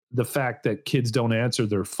the fact that kids don't answer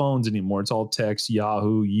their phones anymore. It's all text,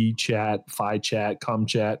 Yahoo, YeChat, FiChat,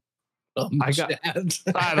 CumChat.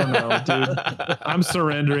 I don't know, dude. I'm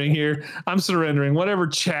surrendering here. I'm surrendering. Whatever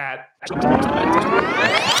chat.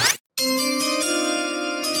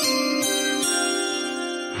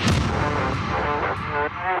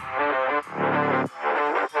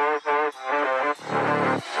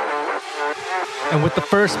 And with the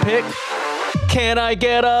first pick, can I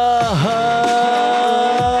get a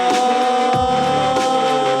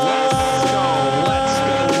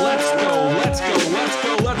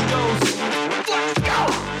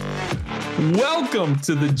Welcome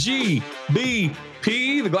to the GBP,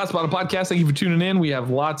 the Glass Bottom Podcast. Thank you for tuning in. We have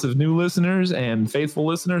lots of new listeners and faithful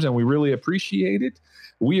listeners, and we really appreciate it.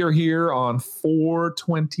 We are here on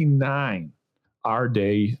 4/29. Our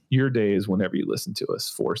day, your day is whenever you listen to us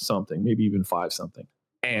for something, maybe even 5 something.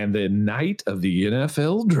 And the night of the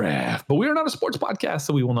NFL draft. But we are not a sports podcast,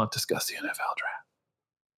 so we will not discuss the NFL draft.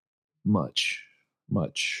 Much.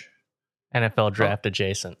 NFL draft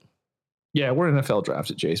adjacent. Yeah, we're NFL draft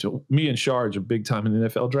adjacent. Me and Sharge are big time in the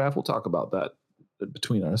NFL draft. We'll talk about that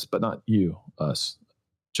between us, but not you, us.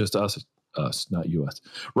 Just us, not you, us.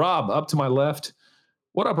 Rob, up to my left.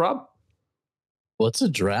 What up, Rob? What's a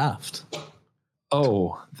draft?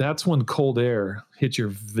 Oh, that's when cold air hits your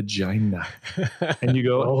vagina. And you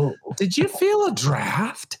go, Did you feel a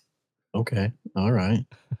draft? Okay. All right.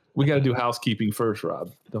 We got to do housekeeping first,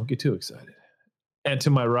 Rob. Don't get too excited. And to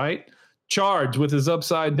my right, Charge with his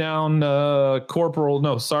upside down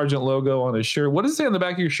sergeant logo on his shirt. What does it say on the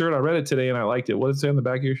back of your shirt? I read it today and I liked it. What does it say on the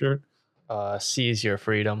back of your shirt? Seize your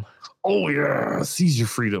freedom. Oh, yeah. Seize your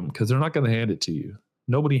freedom, because they're not going to hand it to you.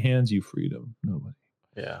 Nobody hands you freedom. Nobody.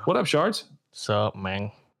 Yeah. What up, Shards? What's up,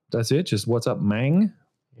 man? That's it? Just what's up, mang?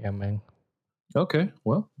 Yeah, man. Okay.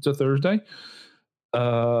 Well, it's a Thursday.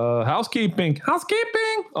 Housekeeping.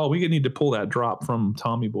 Oh, we need to pull that drop from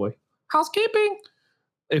Tommy Boy. Housekeeping.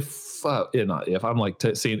 If I'm like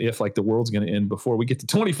saying if like the world's going to end before we get to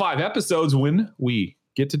 25 episodes, when we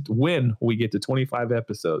get to 25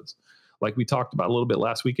 episodes, like we talked about a little bit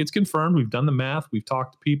last week, it's confirmed. We've done the math. We've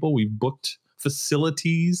talked to people. We've booked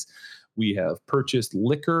facilities. We have purchased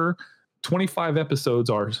liquor. 25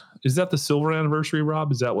 episodes is that the silver anniversary,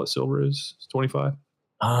 Rob? Is that what silver is? 25?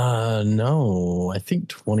 No, I think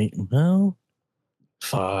 20. Well,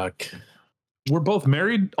 fuck. We're both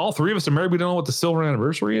married. All three of us are married. We don't know what the silver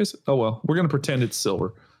anniversary is. Oh, well, we're going to pretend it's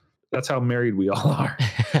silver. That's how married we all are.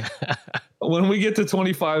 When we get to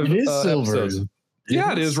 25 it is silver. Episodes.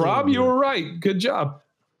 It is, silver. Rob. You were right. Good job.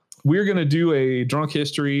 We're going to do a drunk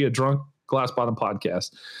Glass Bottom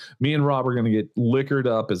podcast. Me and Rob are going to get liquored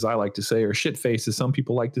up, as I like to say, or shit faced, as some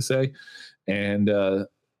people like to say. And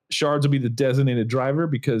Shards will be the designated driver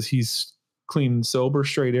because he's clean and sober,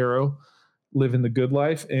 straight arrow, living the good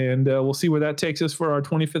life. And we'll see where that takes us for our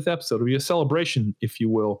 25th episode. It'll be a celebration, if you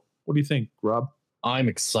will. What do you think, Rob? I'm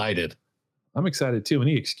excited. I'm excited too.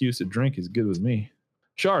 Any excuse to drink is good with me.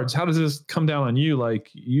 Shards, how does this come down on you? Like,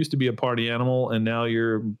 you used to be a party animal and now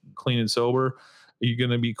you're clean and sober. Are you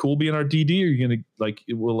going to be cool being our DD? Or are you going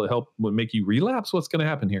to will it make you relapse? What's going to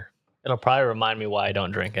happen here? It'll probably remind me why I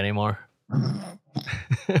don't drink anymore. I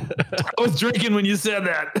was drinking when you said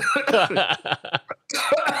that.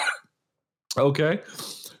 Okay.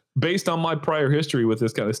 Based on my prior history with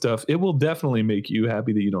this kind of stuff, it will definitely make you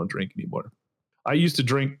happy that you don't drink anymore. I used to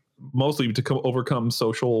drink mostly to overcome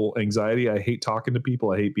social anxiety. I hate talking to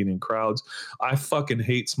people. I hate being in crowds. I fucking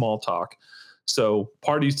hate small talk. So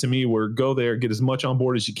parties to me were go there, get as much on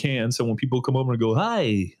board as you can. So when people come over and go,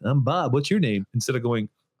 "Hi, I'm Bob. What's your name?" Instead of going,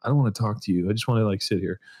 "I don't want to talk to you. I just want to sit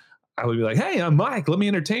here." I would be like, "Hey, I'm Mike. Let me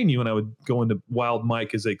entertain you." And I would go into Wild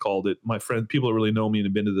Mike, as they called it. My friend, people that really know me and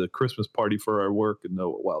have been to the Christmas party for our work and know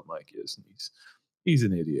what Wild Mike is. And he's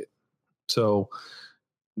an idiot. So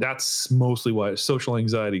that's mostly why it's social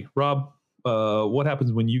anxiety. Rob, what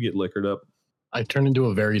happens when you get liquored up? I turn into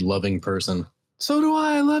a very loving person. So do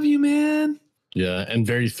I. I love you, man. Yeah, and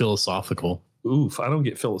very philosophical. Oof, I don't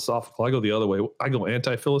get philosophical. I go the other way. I go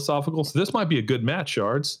anti-philosophical. So this might be a good match,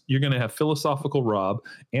 Shards. You're going to have philosophical Rob,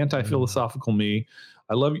 anti-philosophical me.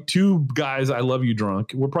 I love you. 2 guys, I love you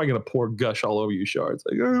drunk. We're probably going to pour gush all over you, Shards.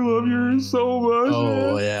 Like, I love you so much.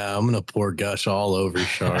 Oh, yeah. I'm going to pour gush all over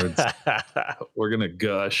Shards. We're going to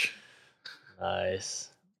gush. Nice.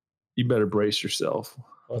 You better brace yourself.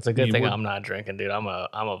 Well, it's a good thing I'm not drinking, dude. I'm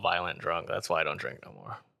a violent drunk. That's why I don't drink no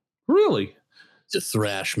more. Really? It's a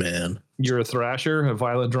thrash, man. You're a thrasher, a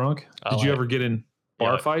violent drunk? Did you ever get in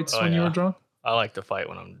bar fights when you were drunk? I like to fight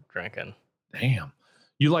when I'm drinking. Damn.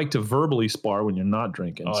 You like to verbally spar when you're not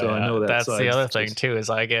drinking. Oh, so yeah. I know that's the other thing just- too. Is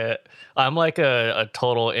I'm like a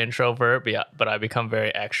total introvert, but I become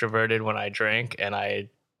very extroverted when I drink, and I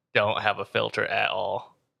don't have a filter at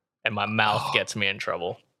all, and my mouth gets me in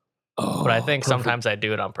trouble. Oh, But I think perfect. sometimes I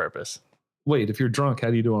do it on purpose. Wait, if you're drunk,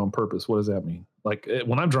 how do you do it on purpose? What does that mean? Like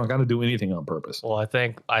when I'm drunk, I don't do anything on purpose. Well, I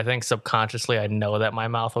think subconsciously I know that my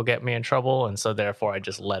mouth will get me in trouble, and so therefore I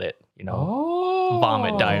just let it,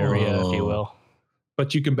 vomit diarrhea, if you will.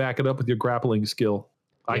 But you can back it up with your grappling skill.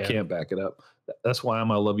 I Yeah. can't back it up. That's why I'm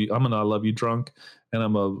a I love you drunk, and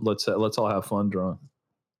I'm a let's all have fun drunk.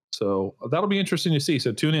 So that'll be interesting to see.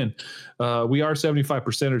 So tune in. We are 75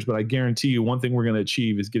 percenters, but I guarantee you one thing we're going to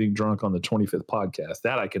achieve is getting drunk on the 25th podcast.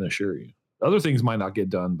 That I can assure you. Other things might not get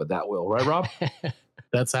done, but that will. Right, Rob?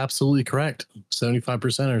 That's absolutely correct. 75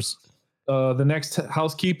 percenters. The next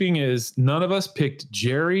housekeeping is none of us picked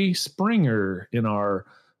Jerry Springer in our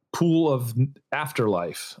pool of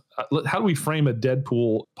afterlife. How do we frame a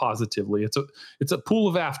Deadpool positively? It's a pool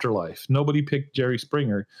of afterlife. Nobody picked Jerry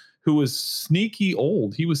Springer, who was sneaky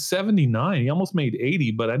old. He was 79. He almost made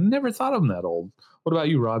 80, but I never thought of him that old. What about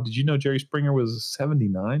you, Rob? Did you know Jerry Springer was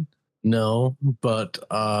 79? No, but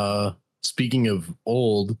speaking of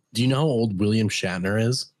old, do you know how old William Shatner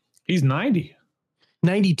is? He's 90.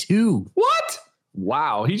 92. What?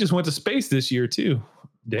 Wow. He just went to space this year, too.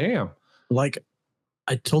 Damn. Like,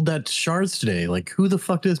 I told that to Shards today. Like, who the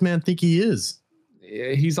fuck does this man think he is?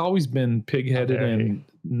 Yeah, he's always been pig-headed Okay. and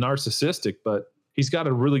narcissistic, but he's got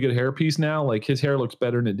a really good hairpiece now. Like his hair looks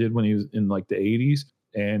better than it did when he was in like the 80s,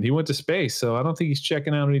 and he went to space. So I don't think he's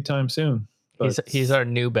checking out anytime soon. But He's our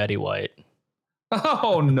new Betty White.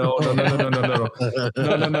 oh no.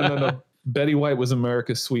 Betty White was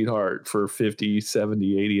America's sweetheart for 50,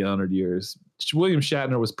 70, 80, 100 years. William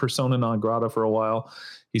Shatner was persona non grata for a while.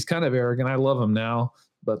 He's kind of arrogant. I love him now,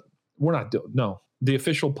 but we're not doing no. The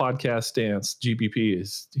official podcast stance,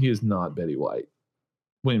 GPP, he is not Betty White.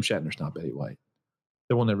 William Shatner's not Betty White.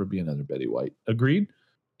 There will never be another Betty White. Agreed?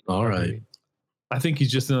 All right. I think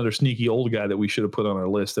he's just another sneaky old guy that we should have put on our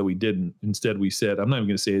list that we didn't. Instead, we said, I'm not even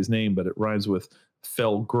going to say his name, but it rhymes with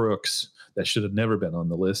Fel Grooks. That should have never been on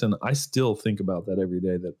the list. And I still think about that every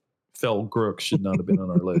day, that Fel Grooks should not have been on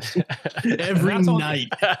our list. Every That's all- night,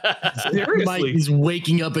 Seriously. Mike is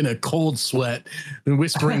waking up in a cold sweat and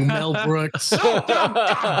whispering Mel Brooks.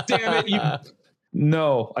 God damn it.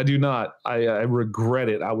 No, I do not. I regret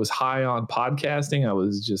it. I was high on podcasting. I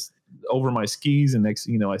was just over my skis. And next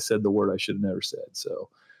thing you know, I said the word I should have never said. So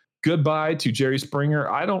goodbye to Jerry Springer.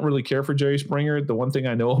 I don't really care for Jerry Springer. The one thing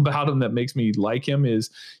I know about him that makes me like him is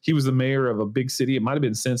he was the mayor of a big city. It might have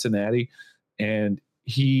been Cincinnati. And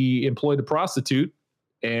he employed a prostitute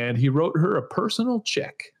and he wrote her a personal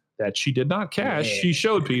check that she did not cash. Yeah. She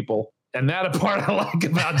showed people. And that a part I like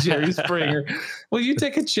about Jerry Springer. Will you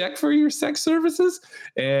take a check for your sex services?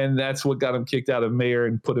 And that's what got him kicked out of mayor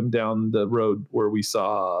and put him down the road where we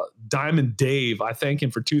saw Diamond Dave. I thank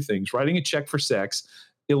him for two things: writing a check for sex,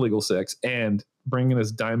 illegal sex, and bringing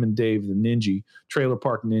us Diamond Dave, the ninja, Trailer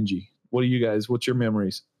Park Ninja. What do you guys? What's your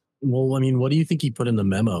memories? Well, I mean, what do you think he put in the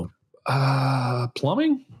memo?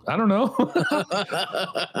 Plumbing? I don't know.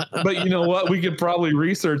 But you know what? We could probably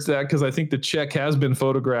research that because I think the check has been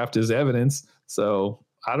photographed as evidence. So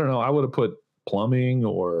I don't know. I would have put plumbing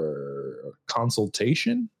or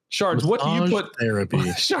consultation. Shards, what do you Massage put?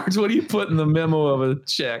 Therapy. Shards, what do you put in the memo of a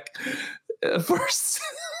check for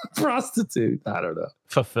prostitute? I don't know.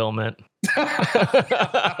 Fulfillment.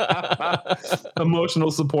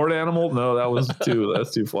 Emotional support animal? No,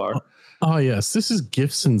 that's too far. Oh, yes. This is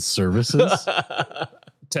gifts and services.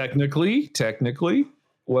 Technically.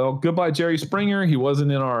 Well, goodbye, Jerry Springer. He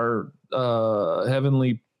wasn't in our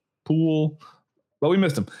heavenly pool, but we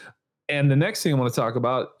missed him. And the next thing I want to talk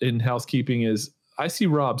about in housekeeping is I see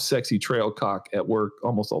Rob's sexy trail cock at work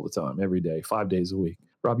almost all the time, every day, 5 days a week.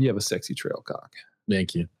 Rob, you have a sexy trail cock.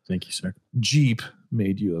 Thank you, sir. Jeep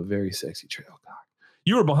made you a very sexy trail cock.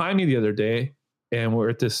 You were behind me the other day, and we're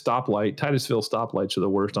at this stoplight. Titusville stoplights are the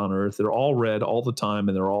worst on earth. They're all red all the time,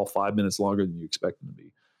 and they're all 5 minutes longer than you expect them to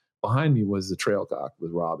be. Behind me was the trail cock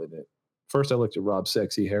with Rob in it. First, I looked at Rob's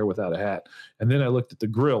sexy hair without a hat, and then I looked at the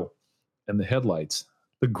grill and the headlights.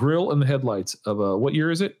 The grill and the headlights of a, what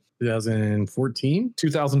year is it? 2014?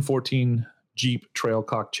 2014 Jeep Trail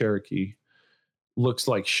Cock Cherokee. Looks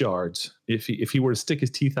like shards. If he were to stick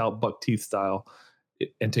his teeth out buck teeth style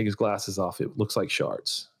and take his glasses off, it looks like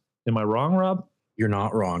shards. Am I wrong, Rob? You're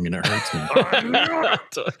not wrong, and it hurts me.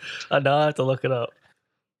 I know I have to look it up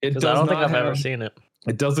It because does I don't think not I've ever have- seen it.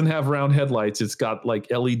 It doesn't have round headlights. It's got like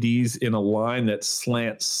LEDs in a line that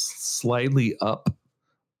slants slightly up,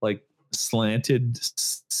 like slanted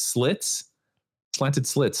slits. slanted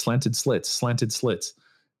slits, slanted slits, slanted slits.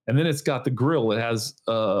 And then it's got the grill. It has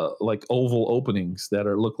like oval openings that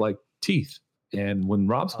look like teeth. And when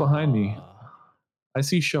Rob's behind me, I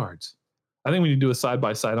see Shards. I think we need to do a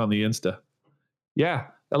side-by-side on the Insta. Yeah,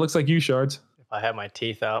 that looks like you, Shards. If I had my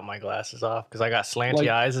teeth out, my glasses off, because I got slanty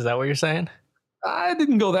eyes. Is that what you're saying? I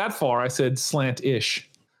didn't go that far. I said slant-ish.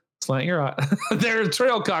 Slant your eye. There's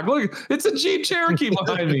Trailcock. Look, it's a Jeep Cherokee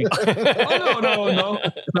behind me. Oh,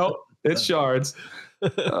 no. It's Shards.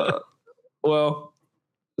 Well,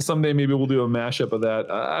 someday maybe we'll do a mashup of that.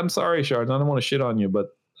 I'm sorry, Shards. I don't want to shit on you,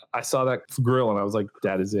 but I saw that grill and I was like,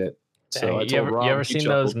 that is it. So I told Rob, you ever seen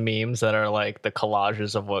those memes that are like the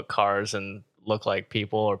collages of what cars and look like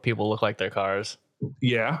people, or people look like their cars?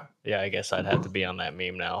 Yeah. Yeah, I guess I'd have to be on that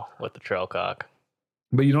meme now with the Trailcock.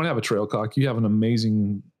 But you don't have a Trailcock. You have an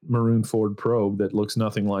amazing maroon Ford Probe that looks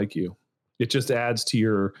nothing like you. It just adds to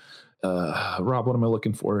your Rob, what am I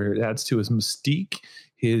looking for here? It adds to his mystique,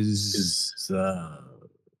 his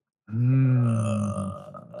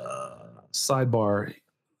sidebar.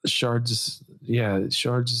 Shards is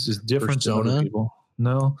different than other people.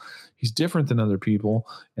 No, he's different than other people,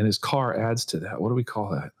 and his car adds to that. What do we call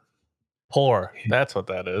that? Poor. That's what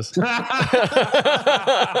that is.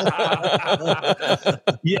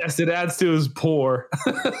 Yes, it adds to his poor.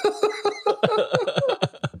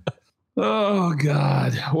 Oh,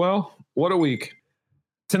 God. Well, what a week.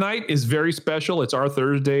 Tonight is very special. It's our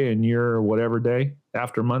Thursday and your whatever day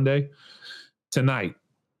after Monday. Tonight,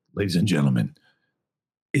 ladies and gentlemen,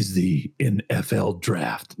 is the NFL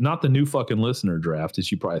draft. Not the new fucking listener draft, as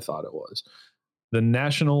you probably thought it was. The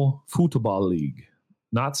National Football League.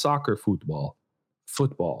 Not soccer football.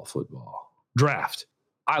 Football. Draft.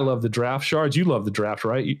 I love the draft. Shards, you love the draft,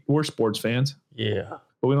 right? We're sports fans. Yeah.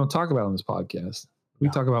 But we don't talk about it on this podcast. We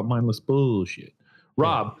talk about mindless bullshit.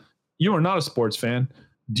 Rob, you are not a sports fan.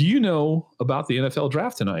 Do you know about the NFL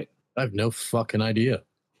draft tonight? I have no fucking idea.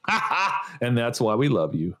 And that's why we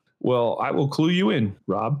love you. Well, I will clue you in,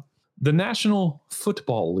 Rob. The National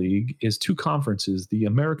Football League is two conferences, the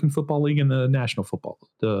American Football League and the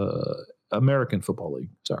American Football League.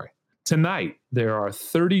 Sorry. Tonight, there are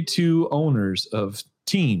 32 owners of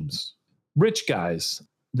teams, rich guys,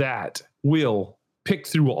 that will pick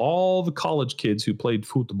through all the college kids who played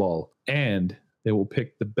football, and they will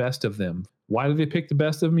pick the best of them. Why do they pick the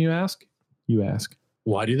best of them, you ask?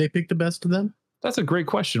 Why do they pick the best of them? That's a great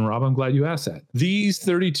question, Rob. I'm glad you asked that. These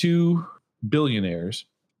 32 billionaires,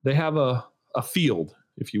 they have a field,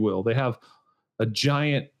 if you will. They have a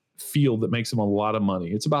giant field that makes them a lot of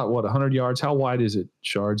money. It's about, 100 yards? How wide is it,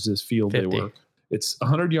 Shards, this field 50. they work? It's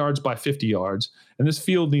 100 yards by 50 yards, and this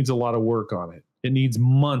field needs a lot of work on it. It needs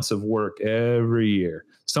months of work every year.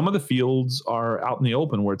 Some of the fields are out in the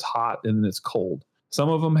open where it's hot and then it's cold. Some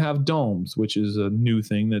of them have domes, which is a new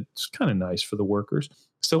thing that's kind of nice for the workers.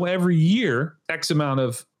 So every year, X amount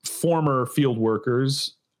of former field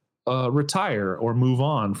workers retire or move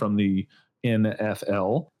on from the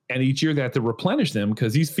NFL. And each year they have to replenish them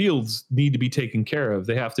because these fields need to be taken care of.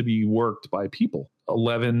 They have to be worked by people.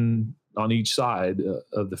 11 on each side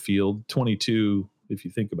of the field, 22 if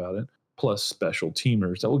you think about it, plus special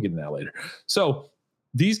teamers. We'll get into that later. So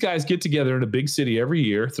these guys get together in a big city every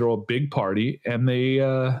year, throw a big party, and they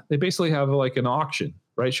basically have like an auction,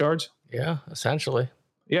 right, Shards? Yeah, essentially.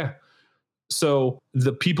 Yeah. So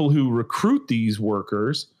the people who recruit these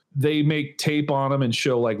workers, they make tape on them and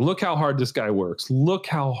show like, look how hard this guy works. Look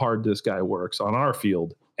how hard this guy works on our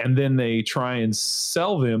field. And then they try and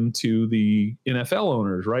sell them to the NFL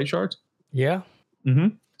owners, right, Shards? Yeah.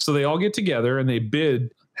 Mm-hmm. So they all get together and they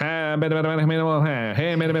bid. Hey, give me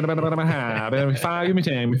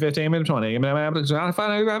 10, 15, 20.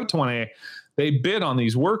 They bid on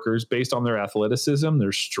these workers based on their athleticism,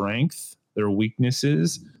 their strength, their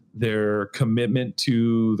weaknesses, their commitment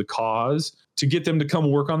to the cause to get them to come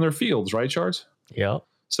work on their fields, right, Shards? Yeah.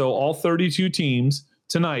 So all 32 teams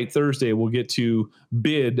tonight, Thursday, will get to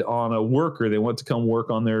bid on a worker. They want to come work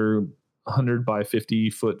on their 100 by 50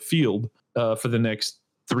 foot field for the next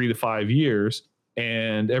 3 to 5 years.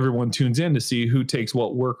 And everyone tunes in to see who takes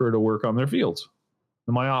what worker to work on their fields.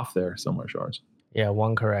 Am I off there somewhere, Shards? Yeah,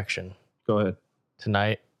 one correction. Go ahead.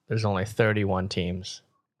 Tonight, there's only 31 teams.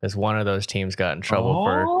 Because one of those teams got in trouble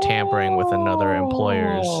for tampering with another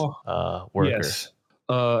employer's worker. Yes.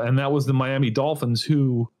 And that was the Miami Dolphins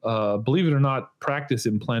who, believe it or not, practice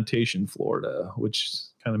in Plantation, Florida, which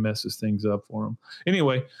kind of messes things up for them.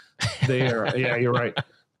 Anyway, they are, yeah, you're right.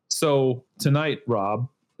 So tonight, Rob,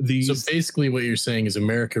 So basically what you're saying is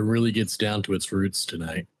America really gets down to its roots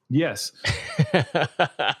tonight. Yes.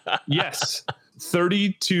 Yes.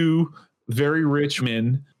 32 very rich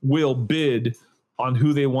men will bid on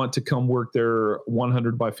who they want to come work their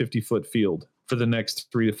 100 by 50 foot field for the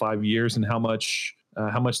next 3 to 5 years, and how much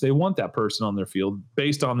they want that person on their field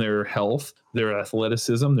based on their health, their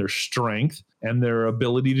athleticism, their strength, and their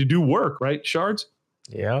ability to do work, right, Shards?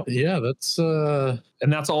 Yeah. Yeah, that's And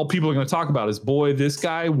that's all people are going to talk about is, boy, this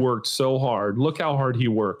guy worked so hard. Look how hard he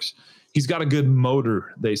works. He's got a good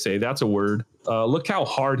motor, they say. That's a word. Look how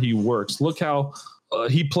hard he works. Look how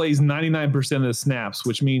he plays 99% of the snaps,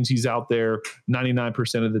 which means he's out there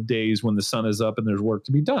 99% of the days when the sun is up and there's work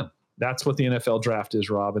to be done. That's what the NFL draft is,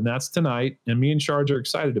 Rob. And that's tonight. And me and Charge are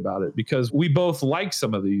excited about it because we both like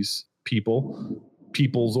some of these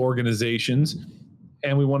people's organizations.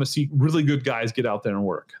 And we want to see really good guys get out there and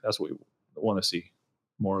work. That's what we want to see,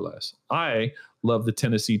 more or less. I love the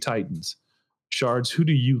Tennessee Titans. Shards, who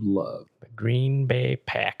do you love? The Green Bay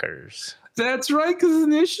Packers. That's right, because it's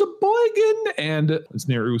near Sheboygan and it's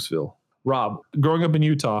near Oosville. Rob, growing up in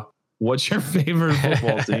Utah, what's your favorite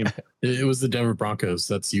football team? it was the Denver Broncos.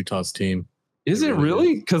 That's Utah's team. Is it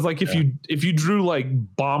really? Because like if you drew like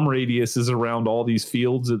bomb radiuses around all these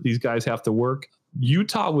fields that these guys have to work,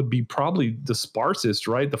 Utah would be probably the sparsest,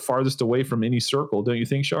 right? The farthest away from any circle, don't you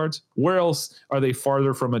think, Shards? Where else are they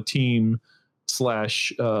farther from a team /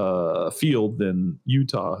 field than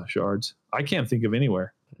Utah, Shards? I can't think of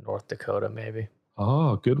anywhere. North Dakota, maybe.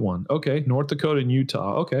 Oh, good one. Okay, North Dakota and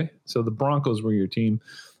Utah. Okay, so the Broncos were your team.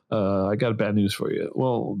 I got bad news for you.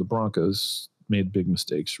 Well, the Broncos made big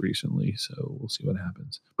mistakes recently, so we'll see what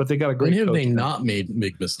happens. But they got a great When have coach they now. not made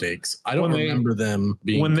big mistakes? I don't remember them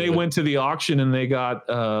being when they good. went to the auction and they got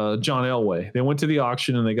John Elway. They went to the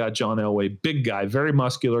auction and they got John Elway, big guy, very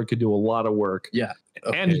muscular, could do a lot of work. Yeah.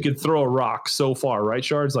 Okay. And he could throw a rock so far, right,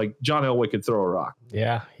 Shards? Like John Elway could throw a rock.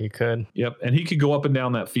 Yeah, he could. Yep. And he could go up and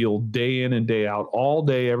down that field day in and day out, all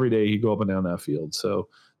day, every day. He'd go up and down that field. So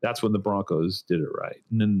that's when the Broncos did it right.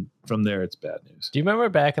 And then from there, it's bad news. Do you remember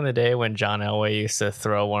back in the day when John Elway used to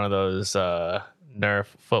throw one of those Nerf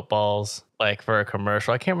footballs like for a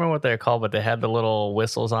commercial? I can't remember what they're called, but they had the little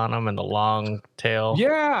whistles on them and the long tail.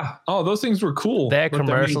 Yeah. Oh, those things were cool. They had But, I mean,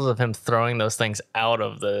 commercials of him throwing those things out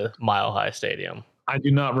of the Mile High Stadium. I do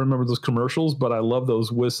not remember those commercials, but I love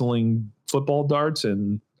those whistling football darts.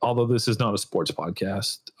 And although this is not a sports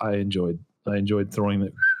podcast, I enjoyed throwing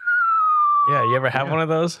it. Yeah, you ever have one of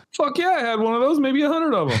those? Fuck yeah, I had one of those, maybe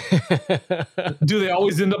 100 of them. Do they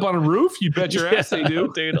always end up on a roof? You bet your ass they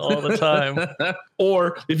do. Dude, all the time.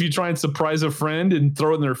 Or if you try and surprise a friend and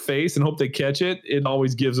throw it in their face and hope they catch it, it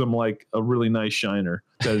always gives them like a really nice shiner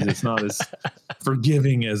because it's not as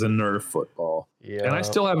forgiving as a Nerf football. Yeah. And I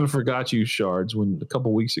still haven't forgot you, Shards, when a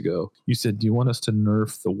couple weeks ago you said, "Do you want us to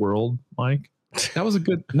Nerf the world, Mike?" That was a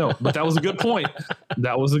good but that was a good point.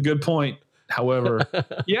 That was a good point. However,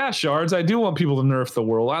 yeah, Shards, I do want people to Nerf the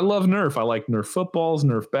world. I love Nerf. I like Nerf footballs,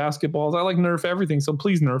 Nerf basketballs. I like Nerf everything. So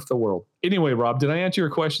please Nerf the world. Anyway, Rob, did I answer your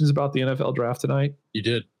questions about the NFL draft tonight? You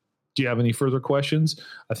did. Do you have any further questions?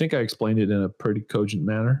 I think I explained it in a pretty cogent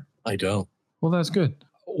manner. I don't. Well, that's good.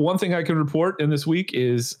 One thing I can report in this week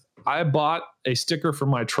is I bought a sticker for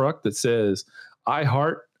my truck that says, "I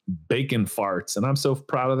heart bacon farts." And I'm so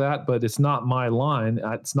proud of that, but it's not my line.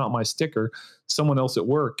 It's not my sticker. Someone else at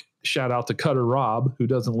work, shout out to Cutter Rob, who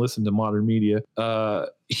doesn't listen to modern media.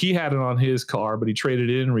 He had it on his car, but he traded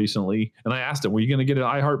it in recently. And I asked him, "Were you going to get an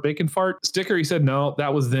I Heart Bacon Fart sticker?" He said, "No,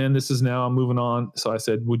 that was then. This is now. I'm moving on." So I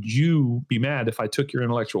said, "Would you be mad if I took your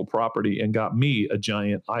intellectual property and got me a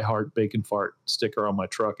giant I Heart Bacon Fart sticker on my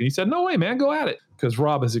truck?" And he said, "No way, man. Go at it." Because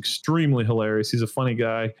Rob is extremely hilarious. He's a funny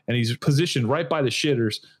guy, and he's positioned right by the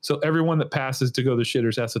shitters. So everyone that passes to go to the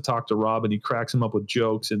shitters has to talk to Rob, and he cracks him up with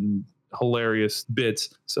jokes and hilarious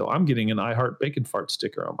bits. So I'm getting an I Heart Bacon Fart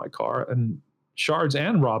sticker on my car. And Shards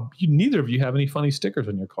and Rob, neither of you have any funny stickers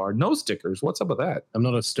on your car. No stickers. What's up with that? I'm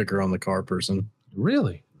not a sticker on the car person.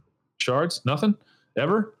 Really? Shards? Nothing?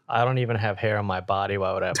 Ever? I don't even have hair on my body.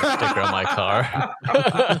 Why would I have a sticker on my car?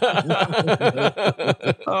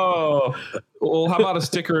 Oh, well, how about a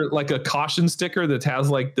sticker, like a caution sticker that has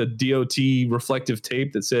like the DOT reflective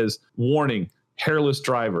tape that says, "Warning, hairless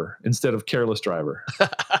driver," instead of "careless driver."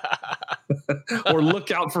 Or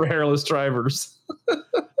 "Look out for hairless drivers."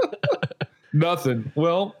 Nothing.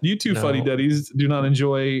 Well, you two No. fuddy-duddies do not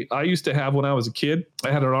enjoy. I used to have, when I was a kid,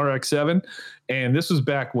 I had an RX-7, and this was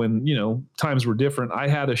back when, times were different. I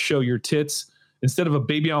had a "Show Your Tits." Instead of a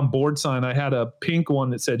 "Baby on Board" sign, I had a pink one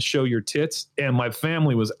that said "Show Your Tits." And my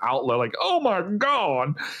family was out like, "Oh my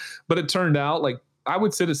God." But it turned out like I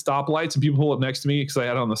would sit at stoplights and people pull up next to me because I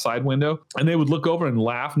had it on the side window, and they would look over and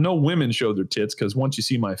laugh. No women showed their tits because once you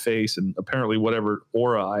see my face and apparently whatever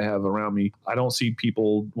aura I have around me, I don't see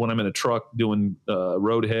people when I'm in a truck doing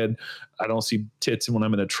roadhead. I don't see tits when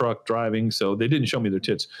I'm in a truck driving. So they didn't show me their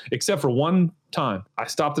tits, except for one time. I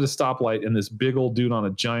stopped at a stoplight and this big old dude on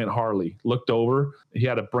a giant Harley looked over. He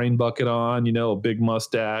had a brain bucket on, a big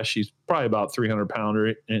mustache. He's probably about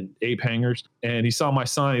 300-pounder and ape hangers. And he saw my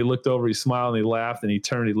sign. He looked over, he smiled, and he laughed, and he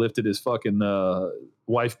turned, he lifted his fucking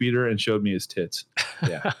wife beater and showed me his tits.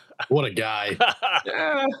 Yeah. What a guy.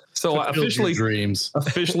 Yeah. So officially,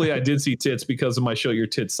 I did see tits because of my Show Your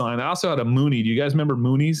Tits sign. I also had a Moonie. Do you guys remember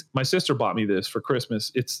Moonies? My sister bought me this for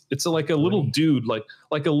Christmas. It's like a little dude, like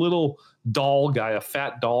a little doll guy, a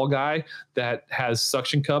fat doll guy that has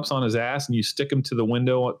suction cups on his ass, and you stick him to the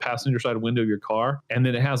window, passenger side window of your car, and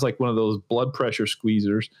then it has like one of those blood pressure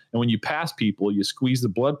squeezers, and when you pass people, you squeeze the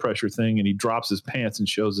blood pressure thing, and he drops his pants and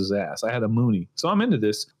shows his ass. I had a Moonie, so I'm into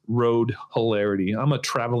this road hilarity. I'm a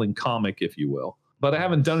traveling comic, if you will. But I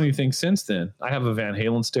haven't done anything since then. I have a Van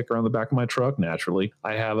Halen sticker on the back of my truck, naturally.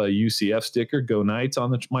 I have a UCF sticker, Go Knights,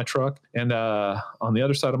 on my truck. And on the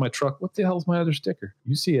other side of my truck, what the hell is my other sticker?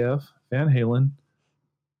 UCF, Van Halen.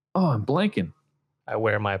 Oh, I'm blanking. I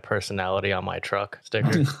wear my personality on my truck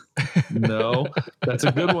sticker. No, that's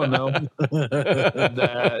a good one, though.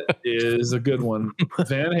 That is a good one.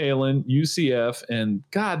 Van Halen, UCF, and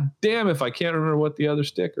god damn if I can't remember what the other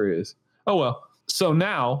sticker is. Oh, well. So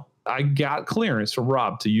now I got clearance from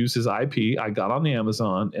Rob to use his IP. I got on the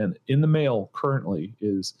Amazon, and in the mail currently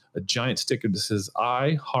is a giant sticker that says,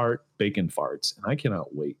 I heart bacon farts. And I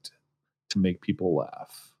cannot wait to make people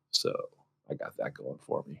laugh. So I got that going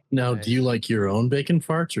for me. Now, do you like your own bacon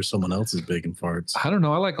farts or someone else's bacon farts? I don't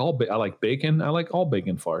know. I like bacon. I like all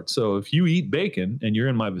bacon farts. So if you eat bacon and you're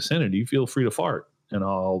in my vicinity, feel free to fart, and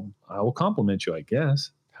I will compliment you, I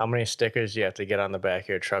guess. How many stickers do you have to get on the back of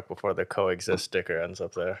your truck before the coexist sticker ends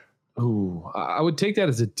up there? Ooh, I would take that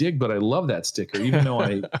as a dig, but I love that sticker, even though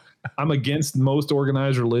I'm against most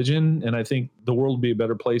organized religion, and I think the world would be a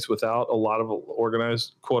better place without a lot of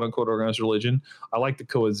organized, quote unquote, organized religion. I like the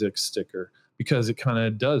coexist sticker because it kind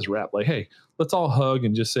of does rap like, hey, let's all hug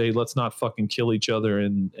and just say, let's not fucking kill each other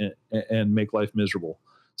and make life miserable.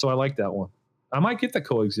 So I like that one. I might get the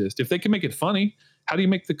coexist. If they can make it funny, how do you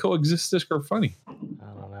make the coexist sticker funny? I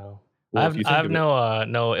don't know. Well, I have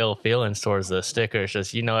no ill feelings towards the sticker. It's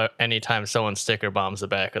just, anytime someone sticker bombs the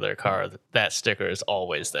back of their car, that sticker is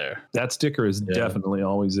always there. That sticker is definitely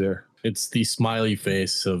always there. It's the smiley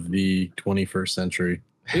face of the 21st century.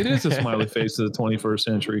 It is a smiley face of the 21st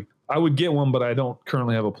century. I would get one, but I don't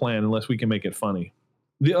currently have a plan unless we can make it funny.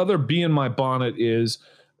 The other bee in my bonnet is,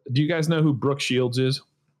 do you guys know who Brooke Shields is?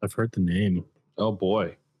 I've heard the name. Oh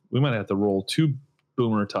boy. We might have to roll 2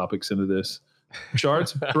 boomer topics into this.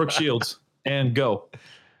 Shards, Brooke Shields, and go.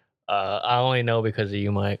 I only know because of you,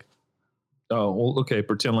 Mike. Oh, well, okay.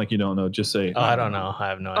 Pretend like you don't know. Just say. Oh, I don't know. I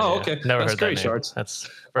have no idea. Oh, okay. Never That's heard great, that name. Shards. That's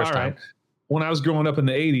first time. Right. When I was growing up in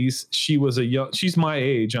the 80s, she's my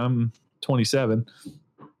age. I'm 27.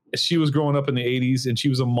 She was growing up in the 80s, and she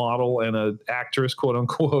was a model and an actress, quote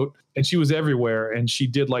unquote, and she was everywhere. And she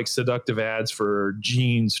did like seductive ads for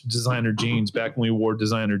jeans, designer jeans, back when we wore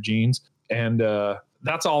designer jeans. And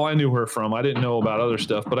that's all I knew her from. I didn't know about other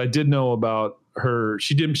stuff, but I did know about her.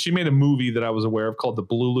 She made a movie that I was aware of called The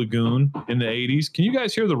Blue Lagoon in the 80s. Can you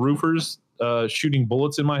guys hear the roofers shooting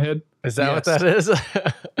bullets in my head? Is that what that is?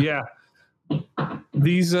 Yeah.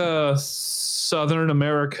 These Southern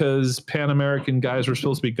America's Pan American guys were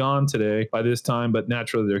supposed to be gone today by this time, but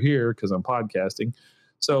naturally they're here because I'm podcasting.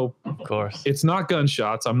 So, of course, it's not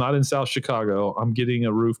gunshots. I'm not in South Chicago. I'm getting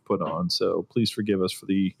a roof put on. So please forgive us for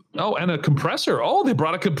the. Oh, and a compressor. Oh, they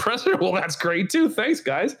brought a compressor. Well, that's great too. Thanks,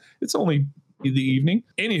 guys. It's only the evening.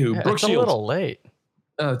 Anywho, Brooke Shields. It's a little late.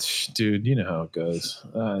 Dude, you know how it goes.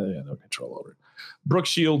 I got no control over it. Brooke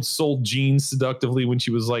Shields sold jeans seductively when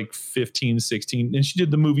she was like 15, 16. And she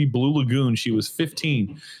did the movie Blue Lagoon. She was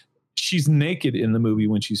 15. She's naked in the movie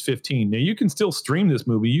when she's 15. Now, you can still stream this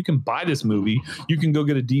movie. You can buy this movie. You can go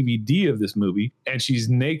get a DVD of this movie. And she's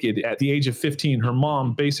naked at the age of 15. Her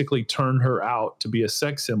mom basically turned her out to be a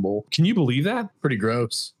sex symbol. Can you believe that? Pretty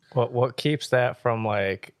gross. What keeps that from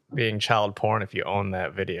like being child porn if you own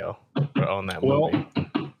that video or own that movie?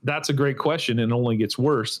 Well, that's a great question, and it only gets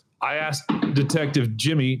worse. I asked Detective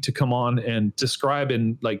Jimmy to come on and describe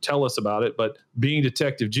and like tell us about it. But being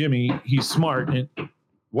Detective Jimmy, he's smart. And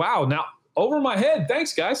wow, now over my head.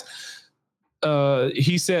 Thanks, guys.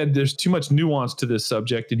 He said there's too much nuance to this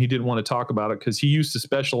subject, and he didn't want to talk about it because he used to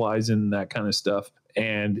specialize in that kind of stuff.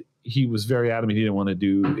 And he was very adamant he didn't want to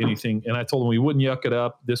do anything. And I told him we wouldn't yuck it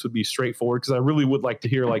up. This would be straightforward because I really would like to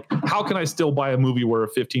hear, like, how can I still buy a movie where a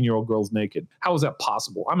 15-year-old girl's naked? How is that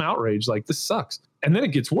possible? I'm outraged. Like, this sucks. And then it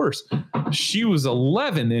gets worse. She was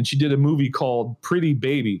 11 and she did a movie called Pretty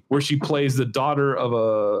Baby where she plays the daughter of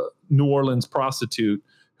a New Orleans prostitute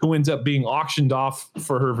who ends up being auctioned off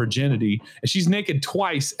for her virginity. And she's naked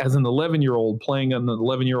twice as an 11-year-old playing an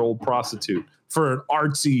 11-year-old prostitute for an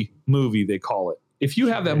artsy movie, they call it. If you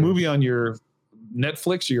have that movie on your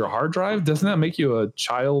Netflix or your hard drive, doesn't that make you a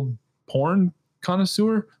child porn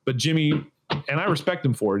connoisseur? But Jimmy, and I respect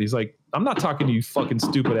him for it. He's like, I'm not talking to you fucking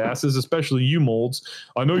stupid asses, especially you molds.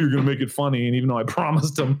 I know you're going to make it funny. And even though I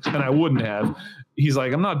promised him and I wouldn't have, he's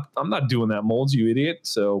like, I'm not doing that, molds, you idiot.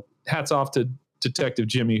 So hats off to Detective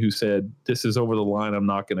Jimmy, who said, this is over the line. I'm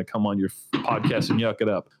not going to come on your podcast and yuck it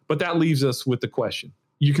up. But that leaves us with the question.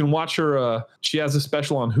 You can watch her. She has a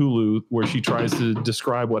special on Hulu where she tries to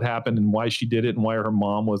describe what happened and why she did it and why her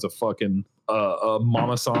mom was a fucking a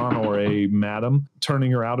mama-san or a madam,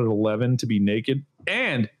 turning her out at 11 to be naked.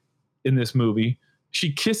 And in this movie,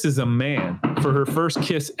 she kisses a man for her first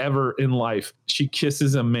kiss ever in life. She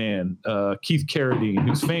kisses a man, Keith Carradine,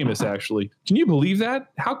 who's famous, actually. Can you believe that?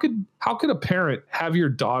 How could a parent have your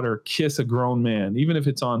daughter kiss a grown man, even if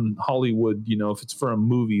it's on Hollywood, you know, if it's for a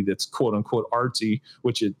movie that's quote unquote artsy,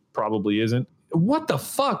 which it probably isn't. What the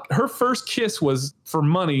fuck? Her first kiss was for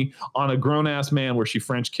money on a grown-ass man where she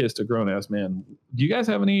French kissed a grown-ass man. Do you guys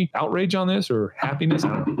have any outrage on this or happiness?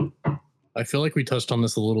 I don't know. I feel like we touched on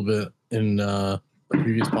this a little bit in a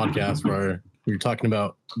previous podcast where we were talking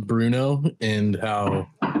about Bruno and how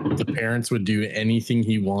the parents would do anything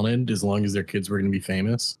he wanted as long as their kids were going to be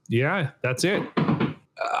famous. Yeah, that's it.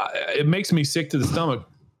 It makes me sick to the stomach.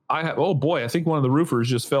 Oh boy, I think one of the roofers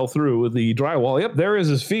just fell through with the drywall. Yep, there is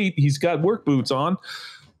his feet. He's got work boots on.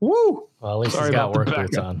 Woo! Well, at least he's got work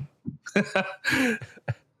boots on.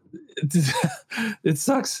 It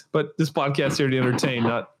sucks, but this podcast here to entertain,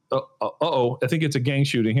 not I think it's a gang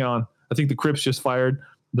shooting. Hang on. I think the Crips just fired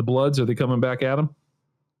the Bloods. Are they coming back at him?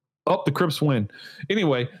 Oh, the Crips win.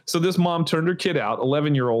 Anyway, so this mom turned her kid out,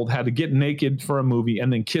 11-year-old, had to get naked for a movie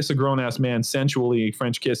and then kiss a grown-ass man sensually,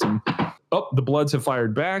 French kissing. Oh, the Bloods have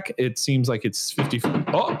fired back. It seems like it's 50.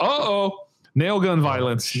 Oh, nail gun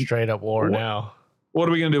violence. Straight up war now. What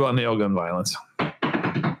are we going to do about nail gun violence?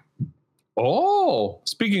 Oh,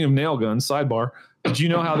 speaking of nail guns, sidebar. Did you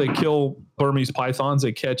know how they kill Burmese pythons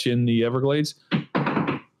they catch in the Everglades?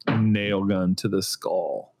 Nail gun to the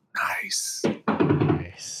skull. Nice.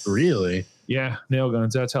 Really? Yeah, nail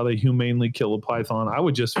guns. That's how they humanely kill a python. I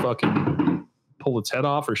would just fucking pull its head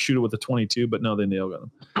off or shoot it with a 22, but no, they nail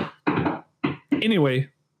gun them. Anyway,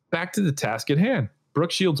 back to the task at hand.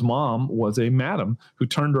 Brooke Shields' mom was a madam who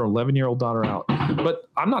turned her 11-year-old daughter out. But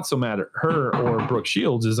I'm not so mad at her or Brooke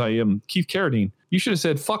Shields as I am Keith Carradine. You should have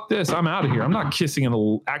said, fuck this, I'm out of here. I'm not kissing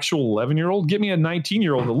an actual 11-year-old. Give me a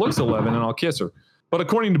 19-year-old that looks 11 and I'll kiss her. But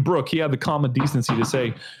according to Brooke, he had the common decency to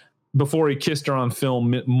say, before he kissed her on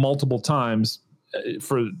film multiple times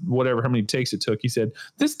for whatever, how many takes it took, he said,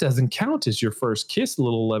 this doesn't count as your first kiss,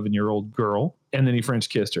 little 11-year-old girl. And then he French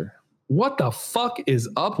kissed her. What the fuck is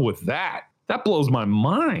up with that? That blows my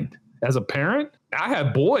mind. As a parent, I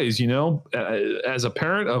have boys, you know, as a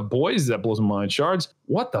parent of boys, that blows my mind. Shards,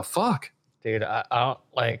 what the fuck? Dude, I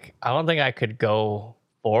don't think I could go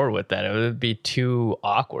forward with that. It would be too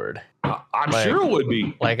awkward. I'm sure it would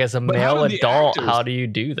be. Like, as a male adult, how do you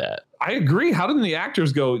do that? I agree. How did the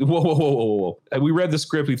actors go, whoa. And we read the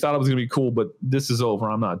script. We thought it was going to be cool, but this is over.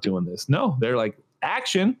 I'm not doing this. No, they're like,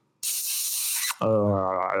 action.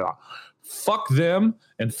 Fuck them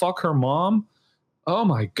and fuck her mom. Oh,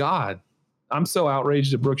 my God. I'm so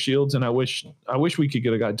outraged at Brooke Shields, and I wish we could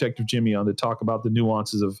get a guy, Detective Jimmy, on to talk about the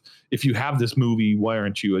nuances of, if you have this movie, why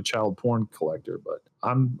aren't you a child porn collector? But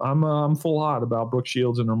I'm full hot about Brooke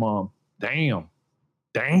Shields and her mom. Damn,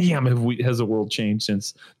 has the world changed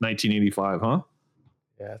since 1985, huh?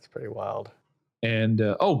 Yeah, it's pretty wild. And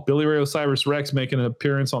Billy Ray Osiris Rex making an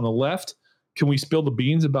appearance on the left. Can we spill the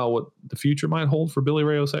beans about what the future might hold for Billy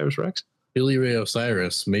Ray Osiris Rex? Billy Ray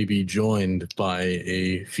Osiris may be joined by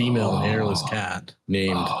a female hairless cat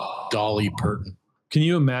named Dolly Parton. Can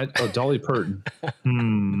you imagine? Oh, Dolly Parton.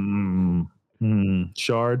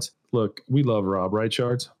 Shards. Look, we love Rob, right,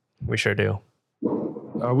 Shards? We sure do.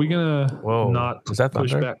 Are we gonna not is that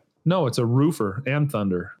push thunder? back? No, it's a roofer and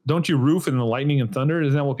thunder. Don't you roof in the lightning and thunder?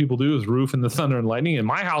 Isn't that what people do, is roof in the thunder and lightning? In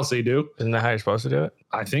my house, they do. Isn't that how you're supposed to do it?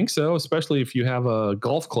 I think so, especially if you have a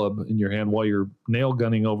golf club in your hand while you're nail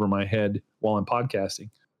gunning over my head while I'm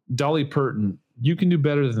podcasting. Dolly Parton, you can do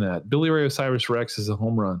better than that. Billy Ray Osiris Rex is a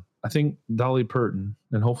home run. I think Dolly Parton,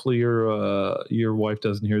 and hopefully your wife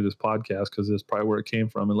doesn't hear this podcast because that's probably where it came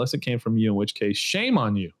from. Unless it came from you, in which case, shame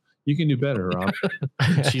on you. You can do better, Rob.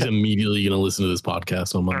 She's immediately going to listen to this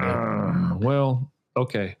podcast on Monday. Well,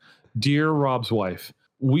 okay. Dear Rob's wife,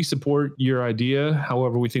 we support your idea.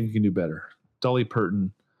 However, we think we can do better. Dolly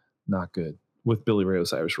Parton, not good. With Billy Ray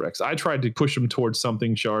Osiris Rex. I tried to push him towards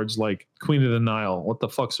something, Shards, like Queen of the Nile. What the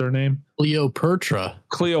fuck's her name? Cleopatra,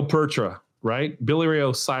 right? Billy Ray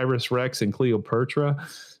Osiris Rex and Cleopatra.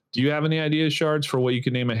 Do you have any ideas, Shards, for what you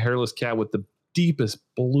could name a hairless cat with the deepest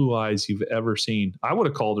blue eyes you've ever seen? I would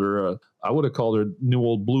have called her New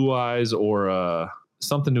Old Blue Eyes, or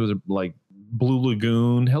something that was like Blue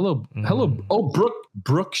Lagoon. Hello. Oh,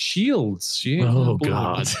 Brooke Shields. She ain't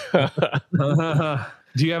God.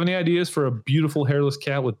 Do you have any ideas for a beautiful hairless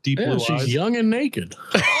cat with deep blue eyes? She's young and naked.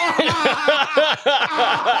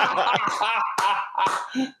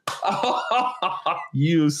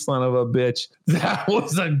 You son of a bitch. That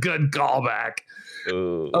was a good callback.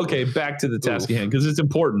 Ooh. Okay, back to the task at hand, because it's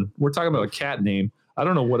important. We're talking about a cat name. I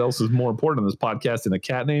don't know what else is more important on this podcast than a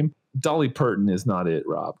cat name. Dolly Parton is not it,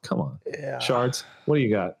 Rob. Come on. Yeah. Shards, what do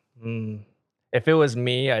you got? If it was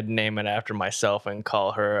me, I'd name it after myself and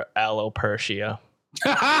call her Alopecia.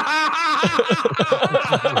 You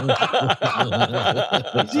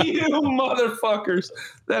motherfuckers.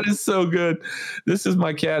 That is so good. This is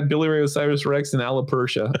my cat, Billy Ray Osiris Rex and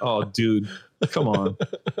Alopecia. Oh, dude. Come on.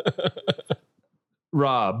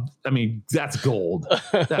 Rob, I mean, that's gold.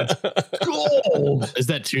 That's gold. Is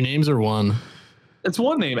that 2 names or 1? It's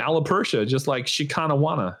one name, Alopecia, just like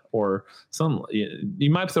Shikanawana or some. You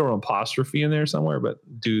might throw an apostrophe in there somewhere, but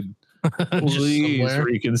dude, please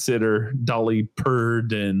reconsider Dolly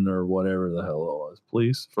Parton or whatever the hell it was.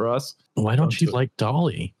 Please, for us. Why don't you like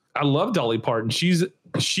Dolly? I love Dolly Parton. She is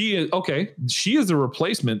the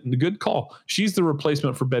replacement. Good call. She's the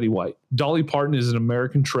replacement for Betty White. Dolly Parton is an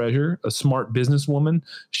American treasure, a smart businesswoman.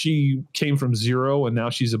 She came from zero and now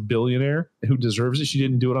she's a billionaire who deserves it. She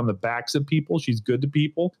didn't do it on the backs of people. She's good to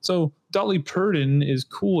people. So Dolly Parton is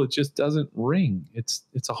cool. It just doesn't ring. It's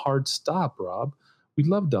a hard stop, Rob. We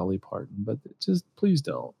love Dolly Parton, but just please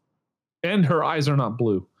don't. And her eyes are not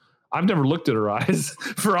blue. I've never looked at her eyes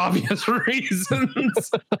for obvious reasons.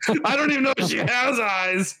 I don't even know if she has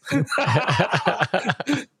eyes.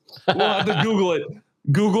 We'll have to Google it.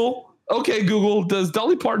 Google. Okay, Google. Does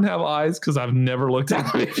Dolly Parton have eyes? Because I've never looked at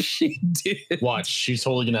her if she did. Watch. She's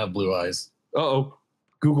totally going to have blue eyes. Uh-oh.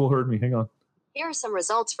 Google heard me. Hang on. Here are some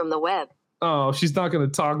results from the web. Oh, she's not going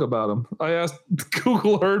to talk about them. I asked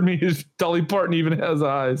Google heard me if Dolly Parton even has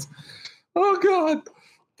eyes. Oh, God.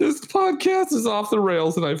 This podcast is off the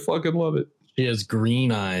rails, and I fucking love it. She has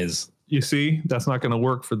green eyes. You see, that's not going to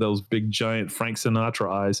work for those big, giant Frank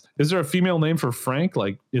Sinatra eyes. Is there a female name for Frank?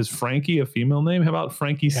 Like, is Frankie a female name? How about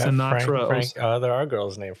Frankie Sinatra? Frank. There are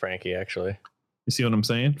girls named Frankie, actually. You see what I'm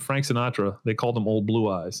saying? Frank Sinatra. They called him Old Blue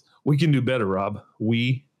Eyes. We can do better, Rob.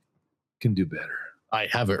 We can do better. I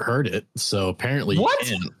haven't heard it, so apparently what?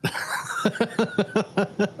 You can.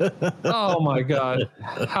 Oh, my God.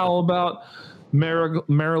 How about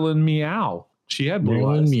Marilyn Meow? She had blue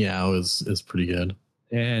Marilyn eyes. Meow is pretty good.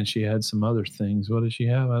 And she had some other things. What did she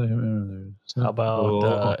have? I don't remember. How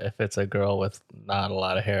about if it's a girl with not a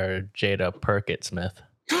lot of hair, Jada Pinkett Smith?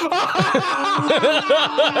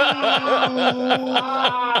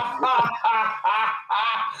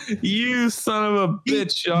 You son of a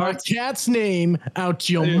bitch, My Sharks. cat's name out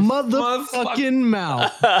your motherfucking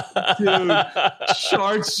mouth. Dude,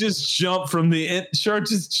 Sharks just jumped from the end. Sharks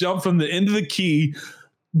just jumped from the end of the key,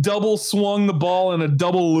 double swung the ball in a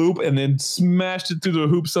double loop, and then smashed it through the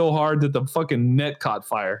hoop so hard that the fucking net caught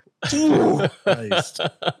fire. Christ.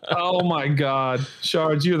 Oh my God.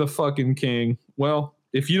 Shards, you're the fucking king. Well,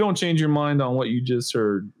 if you don't change your mind on what you just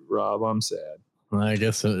heard, Rob, I'm sad. I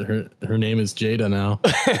guess her name is Jada now.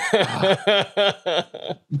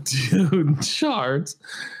 Dude, Shards.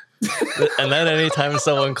 And then anytime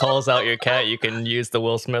someone calls out your cat, you can use the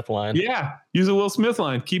Will Smith line. Yeah, use a Will Smith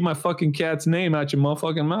line. Keep my fucking cat's name out your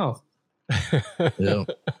motherfucking mouth. Yep.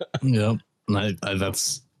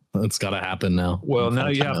 That's got to happen now. Well, now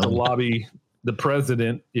you have to lobby the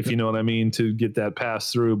president, if you know what I mean, to get that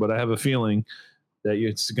passed through. But I have a feeling that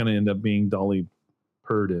it's going to end up being Dolly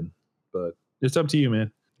Parton. But it's up to you,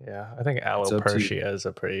 man. Yeah, I think Alopecia is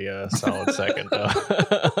a pretty solid second, though.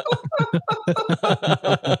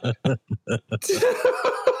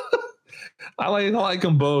 I like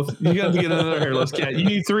them both. You got to get another hairless cat. You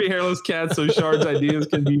need 3 hairless cats so Shard's ideas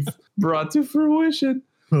can be brought to fruition.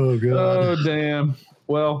 Oh, God. Oh, damn.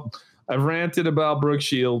 Well, I've ranted about Brooke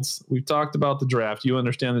Shields. We've talked about the draft. You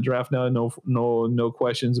understand the draft now? No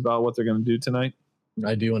questions about what they're going to do tonight?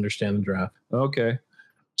 I do understand the draft. Okay.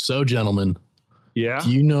 So, gentlemen, Yeah. do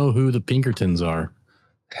you know who the Pinkertons are?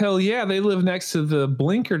 Hell yeah, they live next to the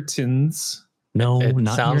Blinkertons. No, It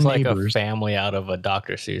not sounds your like neighbors. a family out of a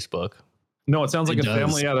Dr. Seuss book. No, it sounds like It a does.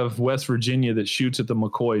 family out of West Virginia that shoots at the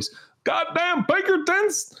McCoys. Goddamn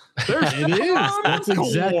Pinkertons! There's It is. That's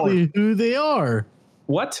exactly who they are.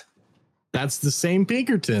 what? That's the same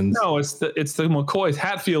Pinkertons. No, it's the McCoys.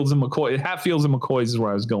 Hatfields and McCoys is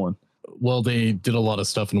where I was going. Well, they did a lot of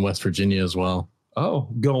stuff in West Virginia as well. Oh,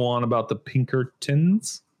 go on about the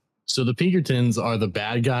Pinkertons. So the Pinkertons are the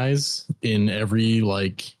bad guys in every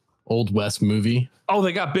like Old West movie. Oh,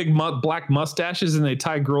 they got big black mustaches and they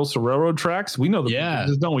tie girls to railroad tracks. We know the Yeah.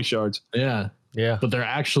 Pinkertons, don't we, Shards? Yeah. Yeah. But they're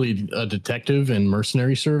actually a detective and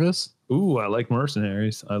mercenary service. Ooh, I like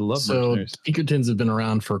mercenaries. I love So mercenaries. Pinkertons have been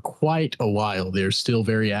around for quite a while. They're still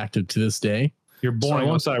very active to this day. You're boring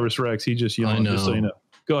So- Osiris Rex. He just I yawned, just so know. you know.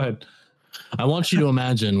 Go ahead. I want you to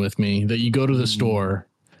imagine with me that you go to the store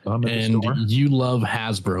I'm at the and store. you love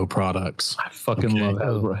Hasbro products. I fucking Okay. love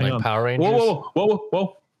Hasbro. Hang Like on. Power Rangers.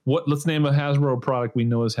 Whoa. What? Let's name a Hasbro product we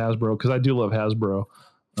know as Hasbro because I do love Hasbro.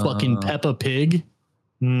 Fucking Uh, Peppa Pig.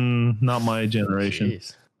 Not my generation.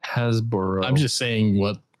 Jeez. Hasbro. I'm just saying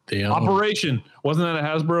what they own. Operation. Wasn't that a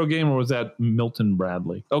Hasbro game or was that Milton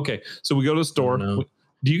Bradley? Okay, so we go to the store. don't know.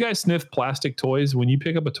 Do you guys sniff plastic toys? When you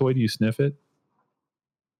pick up a toy, do you sniff it?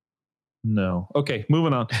 No. Okay,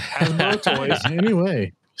 moving on. Hasbro toys.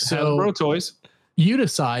 Anyway, so Hasbro toys. you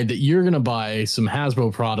decide that you're going to buy some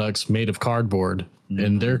Hasbro products made of cardboard,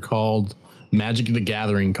 and they're called Magic the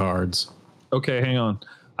Gathering cards. Okay, hang on.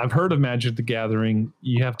 I've heard of Magic the Gathering.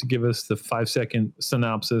 You have to give us the 5-second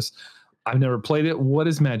synopsis. I've never played it. What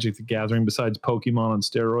is Magic the Gathering besides Pokemon on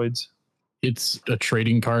steroids? It's a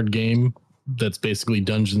trading card game that's basically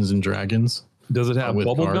Dungeons and Dragons. Does it have With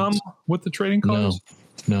bubble gum cards. with the trading No, cards?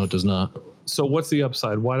 no, it does not. So what's the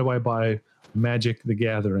upside? Why do I buy Magic the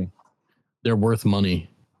Gathering? They're worth money.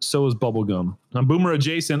 So is bubblegum. I'm boomer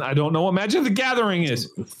adjacent. I don't know what Magic the Gathering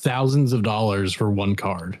is Thousands of dollars for one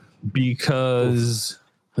card because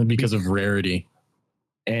because of rarity.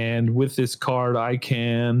 and with this card I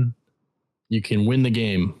can You can win the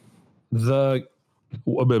game. the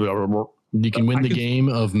You can win I the could- game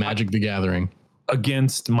of Magic the Gathering.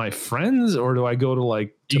 against my friends, or do I go to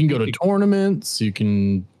like You can go to tournaments. You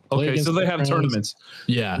can play okay, against so they your have friends. tournaments.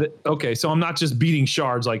 Yeah. Okay, so I'm not just beating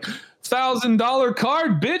shards like $1,000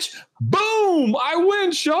 card, bitch. Boom! I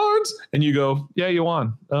win shards. And you go, yeah, you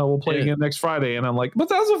won. We'll play Yeah. again next Friday. And I'm like, but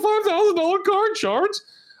that's a $5,000 card, shards.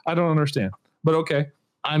 I don't understand. But okay.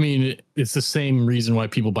 I mean, it's the same reason why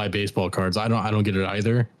people buy baseball cards. I don't get it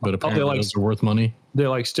either, but apparently like- those are worth money. They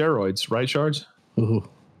like steroids, right, shards? Ooh.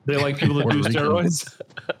 They like people that do Puerto steroids.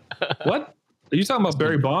 What? Are you talking about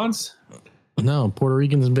Barry Bonds? No, Puerto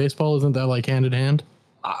Ricans in baseball, isn't that like hand in hand?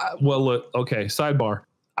 Well, look, okay, sidebar.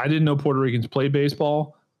 I didn't know Puerto Ricans play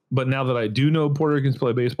baseball, but now that I do know Puerto Ricans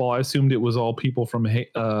play baseball, I assumed it was all people from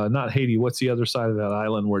not Haiti. What's the other side of that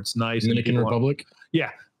island where it's nice? and Dominican people- Republic?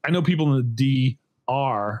 I know people in the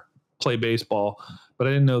DR play baseball, but I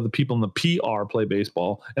didn't know the people in the PR play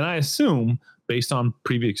baseball. And I assume, based on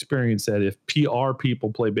previous experience, that if PR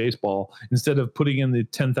people play baseball, instead of putting in the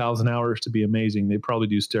 10,000 hours to be amazing, they probably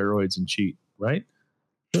do steroids and cheat, right?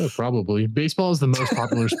 Yeah, probably. Baseball is the most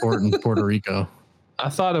popular sport in Puerto Rico. I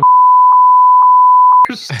thought of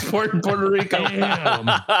sport in Puerto Rico.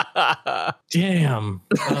 Damn.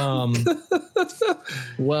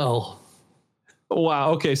 Well,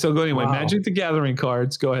 Wow. Okay. So go anyway. Wow. Magic the Gathering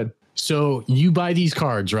cards. Go ahead. so you buy these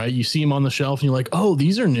cards, right? You see them on the shelf and you're like, oh,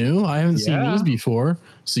 these are new. I haven't seen Yeah. these before.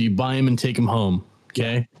 So you buy them and take them home.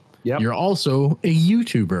 Okay. Yep. You're also a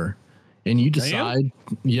YouTuber and you decide,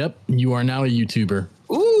 yep, you are now a YouTuber.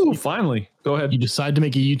 Ooh, finally. Go ahead. You decide to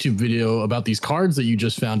make a YouTube video about these cards that you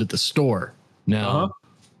just found at the store. Now, Uh-huh.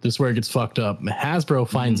 this is where it gets fucked up. Hasbro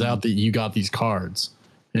finds out that you got these cards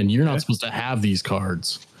and you're not Okay. supposed to have these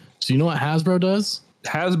cards. So you know what Hasbro does?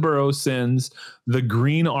 Hasbro sends the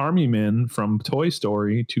Green Army Men from Toy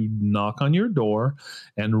Story to knock on your door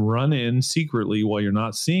and run in secretly while you're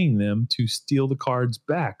not seeing them to steal the cards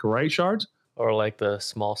back. Right, Shards? Or like the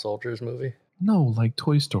Small Soldiers movie. No, like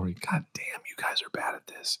Toy Story. God damn, you guys are bad at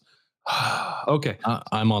this. Okay.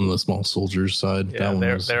 I'm on the small soldiers side. Yeah, that one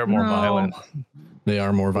they're was, they're more No. violent. they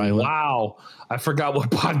are more violent. Wow. I forgot what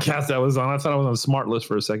podcast I was on. I thought I was on Smart List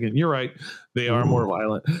for a second. You're right. They are more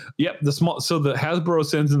violent. Yep. So the Hasbro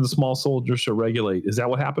sends in the small soldiers to regulate. Is that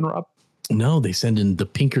what happened, Rob? No, they send in the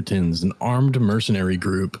Pinkertons, an armed mercenary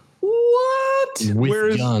group What?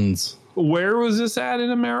 with guns. Where was this at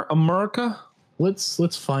in America?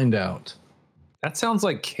 Let's find out. That sounds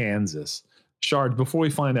like Kansas. Shard, before we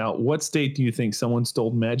find out, what state do you think someone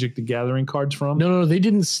stole Magic the Gathering cards from? No, they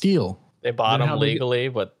didn't steal. They bought Then them how they- legally,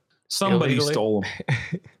 but Somebody illegally? stole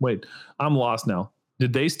them. Wait, I'm lost now.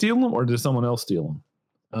 Did they steal them or did someone else steal them?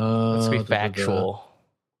 let's be Da, da, da. factual.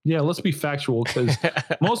 Yeah, let's be factual because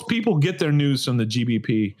most people get their news from the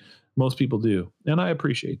GBP. Most people do. And I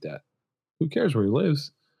appreciate that. Who cares where he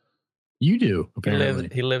lives? You do, he, apparently.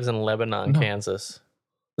 lives, he lives in Lebanon, No. Kansas.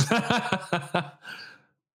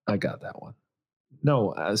 I got that one.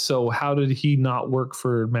 No, so how did he not work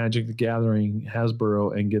for Magic the Gathering,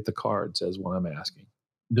 Hasbro, and get the cards? Is what I'm asking.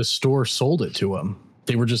 The store sold it to him.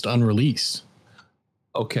 They were just unreleased.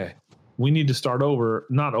 Okay, we need to start over.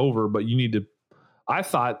 Not over, but you need to. I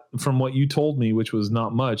thought from what you told me, which was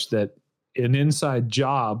not much, that an inside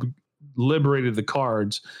job liberated the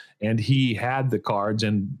cards, and he had the cards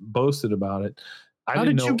and boasted about it. I How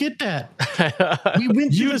didn't did know. you get that? We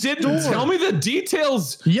went to You the didn't store. tell me the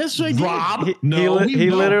details, Yes, I did. Rob. he No, li- he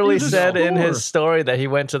no, literally to the said in store. his story that he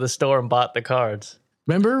went to the store and bought the cards.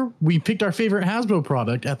 Remember, we picked our favorite Hasbro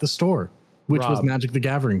product at the store, which was Rob. Magic the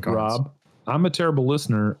Gathering cards. Rob, I'm a terrible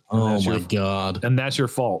listener. And Oh that's my your, god. and that's your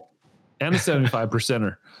fault. And a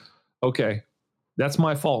 75%er. Okay. That's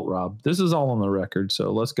my fault, Rob. This is all on the record.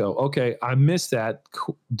 So let's go. Okay. I missed that.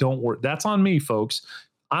 Don't worry. That's on me, folks.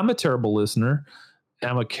 I'm a terrible listener.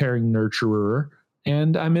 I'm a caring nurturer.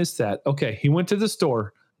 And I missed that. Okay. He went to the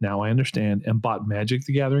store. Now I understand. And bought Magic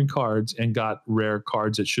the Gathering cards and got rare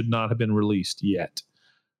cards that should not have been released yet.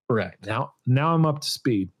 Correct. Now I'm up to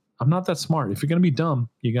speed. I'm not that smart. If you're going to be dumb,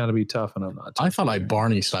 you got to be tough. And I'm not. I thought I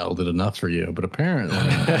Barney styled it enough for you, but apparently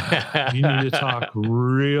You need to talk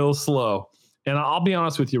real slow. And I'll be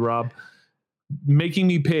honest with you, Rob, making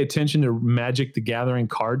me pay attention to Magic the Gathering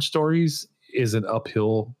card stories is an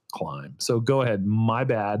uphill climb. So go ahead. My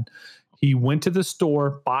bad. He went to the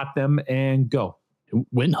store, bought them, and go.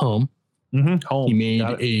 went home. Home. He made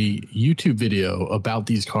Got it. a YouTube video about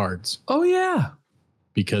these cards Oh, yeah.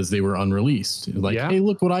 because they were unreleased. It was like, Yeah. hey,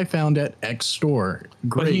 look what I found at X store.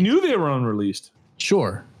 Great. But he knew they were unreleased.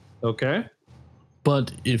 Sure. Okay.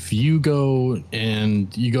 But if you go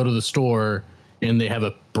to the store and they have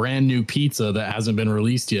a brand new pizza that hasn't been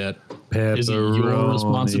released yet, is it your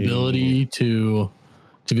responsibility to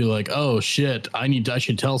be like, oh shit, I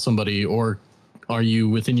should tell somebody, or are you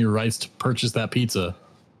within your rights to purchase that pizza?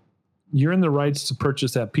 You're in the rights to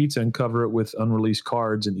purchase that pizza and cover it with unreleased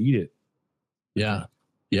cards and eat it. Yeah.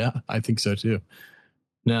 Yeah, I think so too.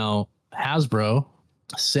 Now, Hasbro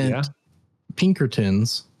sent Yeah.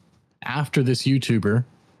 Pinkertons after this YouTuber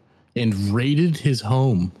and raided his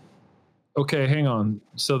home. Okay, hang on.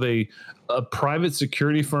 So a private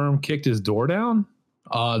security firm kicked his door down?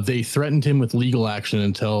 They threatened him with legal action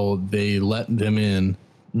until they let them in,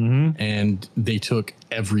 Mm-hmm. and they took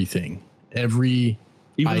everything, every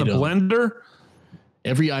Even the Item. blender?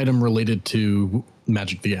 item related to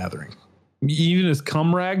Magic the Gathering. Even his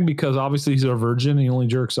cum rag, because obviously he's a virgin and he only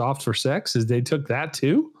jerks off for sex, is they took that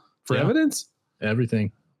too for Yeah. evidence?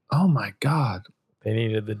 Everything. Oh my God. They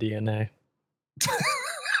needed the DNA.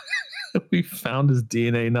 We found his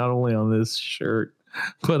DNA not only on this shirt,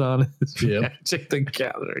 but on his Yep. Magic the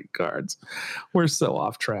Gathering cards. We're so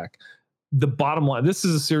off track. The bottom line, this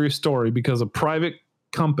is a serious story because a private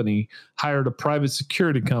company hired a private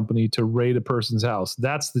security company to raid a person's house.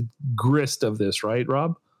 That's the grist of this, right,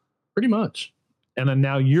 Rob? Pretty much. And then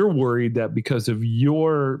now you're worried that because of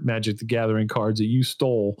your Magic the Gathering cards that you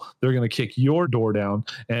stole, they're going to kick your door down.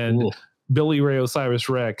 And Ooh. Billy Ray Osiris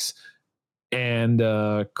Rex and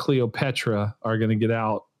Cleopatra are going to get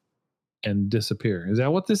out and disappear. Is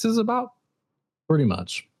that what this is about? Pretty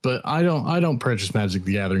much. But I don't purchase Magic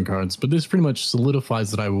the Gathering cards, but this pretty much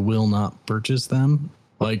solidifies that I will not purchase them.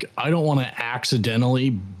 Like, I don't want to accidentally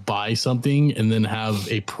buy something and then have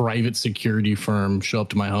a private security firm show up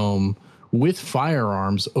to my home with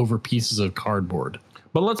firearms over pieces of cardboard.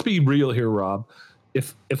 But let's be real here, Rob.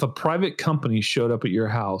 If a private company showed up at your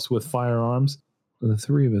house with firearms, the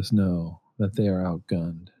three of us know that they are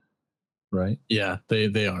outgunned, right? Yeah, they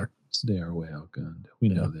are. They are way outgunned. We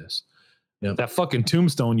know this. Yep. That fucking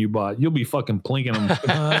tombstone you bought, you'll be fucking plinking them.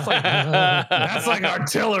 That's like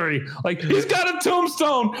artillery. Like, he's got a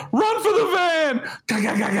tombstone. Run for the van. Gag,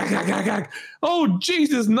 gag, gag, gag, gag, gag. Oh,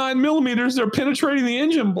 Jesus, 9mm. They're penetrating the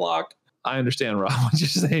engine block. I understand, Rob, what you're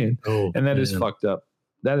saying. Oh, And that is man. fucked up.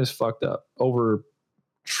 That is fucked up over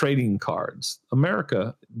trading cards.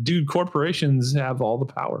 America, dude, corporations have all the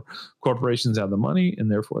power. Corporations have the money,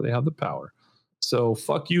 and therefore they have the power. So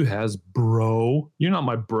fuck you, Hasbro. You're not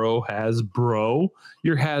my bro, Hasbro.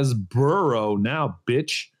 You're Hasbro now,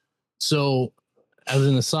 bitch. So, as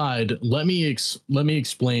an aside, let me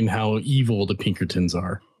explain how evil the Pinkertons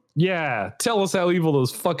are. Yeah, tell us how evil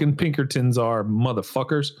those fucking Pinkertons are,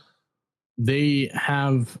 motherfuckers. They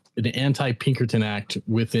have an anti-Pinkerton Act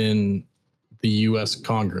within the U.S.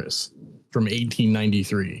 Congress from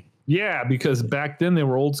 1893. Yeah, because back then they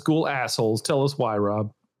were old school assholes. Tell us why,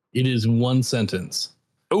 Rob. It is one sentence.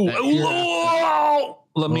 Let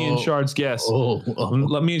me and Shards guess.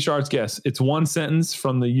 Let me and Shards guess. It's one sentence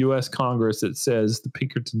from the U.S. Congress that says the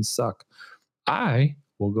Pinkertons suck. I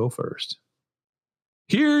will go first.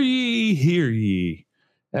 Hear ye, hear ye.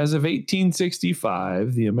 As of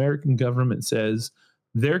 1865, the American government says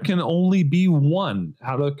there can only be one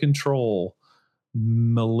out of control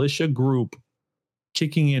militia group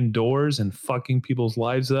kicking in doors and fucking people's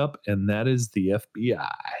lives up, and that is the FBI.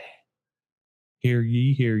 Hear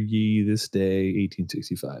ye, this day,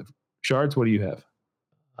 1865. Shards, what do you have?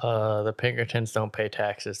 The Pinkertons don't pay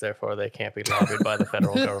taxes, therefore they can't be lobbied by the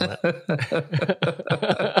federal government.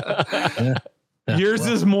 Yours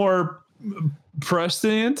is more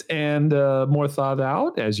prescient and more thought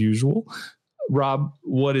out, as usual. Rob,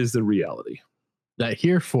 what is the reality? That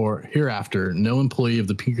hereafter, no employee of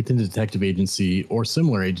the Pinkerton Detective Agency or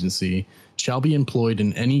similar agency shall be employed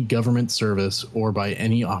in any government service or by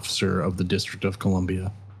any officer of the District of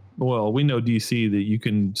Columbia. Well, we know DC that you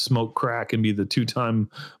can smoke crack and be the 2-time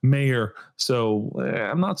mayor, so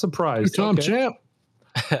I'm not surprised. 2-time champ.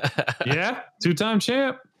 Yeah, 2-time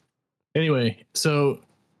champ. Anyway, so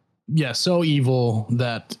evil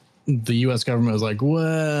that the U.S. government was like,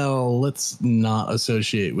 well, let's not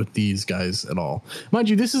associate with these guys at all. Mind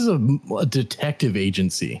you, this is a detective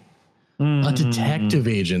agency. Mm-hmm. A detective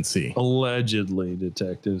agency. Allegedly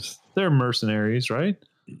detectives. They're mercenaries, right?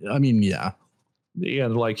 I mean, yeah. Yeah,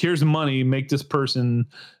 they're like, here's money, make this person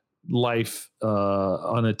life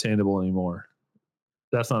unattainable anymore.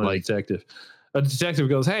 That's not a detective. A detective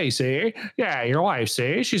goes, hey, see, yeah, your wife,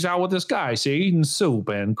 see, she's out with this guy, see, eating soup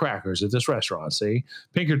and crackers at this restaurant, see.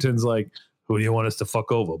 Pinkerton's like, who do you want us to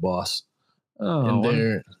fuck over, boss? Oh,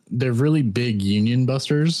 and they're really big union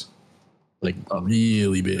busters, like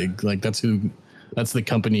really big. Like that's the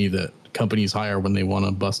company that companies hire when they want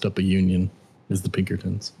to bust up a union is the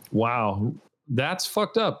Pinkertons. Wow, that's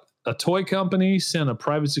fucked up. A toy company sent a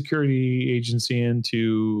private security agency in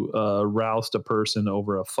to roust a person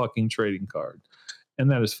over a fucking trading card.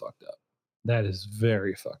 And that is fucked up. That is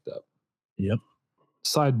very fucked up. Yep.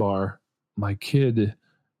 Sidebar, my kid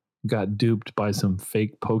got duped by some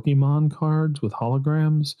fake Pokemon cards with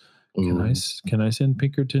holograms. Can I send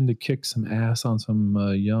Pinkerton to kick some ass on some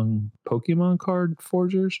young Pokemon card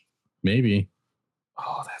forgers? Maybe.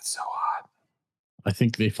 Oh, that's so hot. I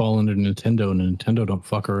think they fall under Nintendo, and Nintendo don't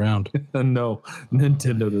fuck around. No,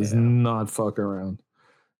 Nintendo does not fuck around.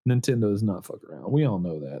 Nintendo does not fuck around. We all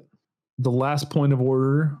know that. The last point of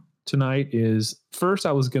order tonight is, first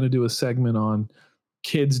I was going to do a segment on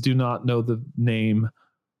kids do not know the name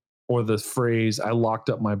or the phrase, I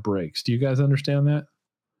locked up my brakes. Do you guys understand that?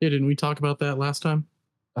 Yeah, didn't we talk about that last time?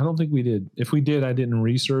 I don't think we did. If we did, I didn't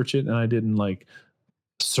research it and I didn't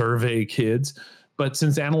survey kids. But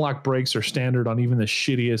since analog brakes are standard on even the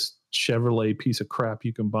shittiest Chevrolet piece of crap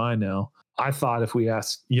you can buy now, I thought if we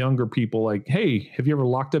asked younger people like, hey, have you ever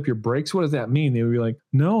locked up your brakes? What does that mean? They would be like,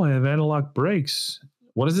 no, I have analog brakes.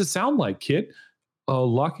 What does it sound like, kid?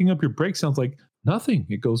 Locking up your brakes sounds like nothing.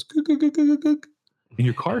 It goes, and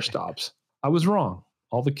your car stops. I was wrong.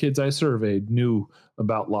 All the kids I surveyed knew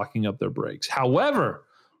about locking up their brakes. However,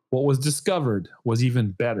 what was discovered was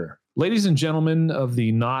even better. Ladies and gentlemen of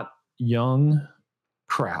the not young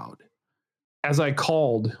crowd, as I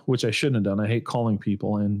called, which I shouldn't have done, I hate calling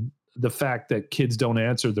people, and the fact that kids don't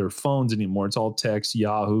answer their phones anymore, it's all text,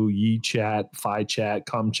 Yahoo, YeChat, FiChat,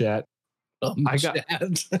 CumChat.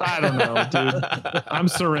 I don't know, dude. I'm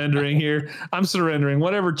surrendering here.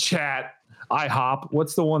 Whatever chat, IHOP.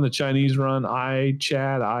 What's the one the Chinese run?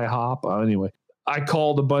 iChat, IHOP. Anyway, I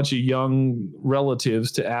called a bunch of young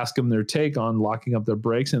relatives to ask them their take on locking up their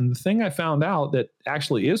brakes. And the thing I found out that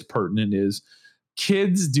actually is pertinent is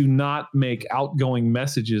kids do not make outgoing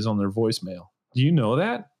messages on their voicemail. Do you know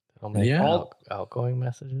that? Outgoing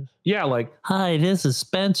messages? Yeah, like, hi, this is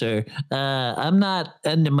Spencer. I'm not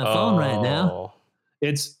under my phone right now.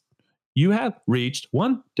 It's, you have reached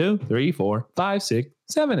 1, 2, 3, 4, 5, 6,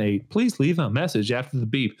 7, 8. Please leave a message after the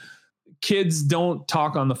beep. Kids don't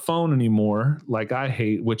talk on the phone anymore, like I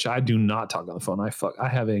hate, which I do not talk on the phone. I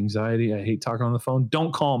have anxiety. I hate talking on the phone.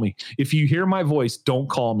 Don't call me. If you hear my voice, don't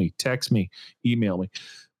call me. Text me. Email me.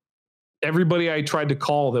 Everybody I tried to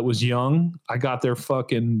call that was young, I got their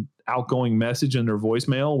fucking outgoing message in their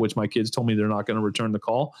voicemail, which my kids told me they're not going to return the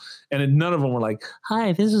call. And none of them were like,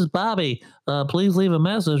 hi, this is Bobby. Please leave a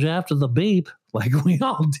message after the beep. Like we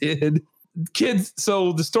all did. kids.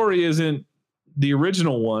 So the story isn't the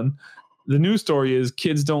original one. The new story is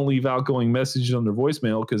kids don't leave outgoing messages on their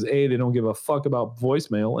voicemail because A, they don't give a fuck about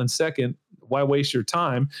voicemail. And second, why waste your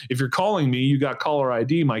time? If you're calling me, you got caller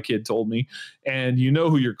ID, my kid told me, and you know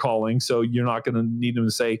who you're calling. So you're not going to need them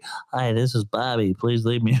to say, hi, this is Bobby. Please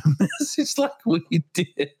leave me a message like we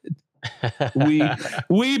did.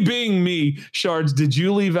 we being me, Shards, did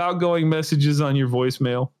you leave outgoing messages on your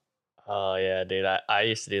voicemail? Oh yeah, dude. I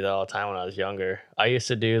used to do that all the time when I was younger. I used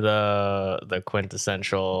to do the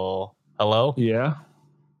quintessential hello. Yeah.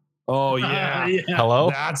 Oh yeah. Hello.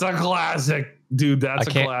 That's a classic, dude. That's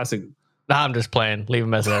a classic. Nah, I'm just playing. Leave a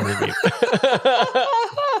message every beep.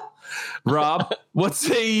 Rob, what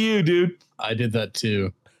say you, dude? I did that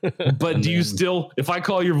too. But do you still, if I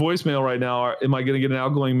call your voicemail right now, am I going to get an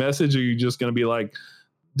outgoing message? Or are you just going to be like,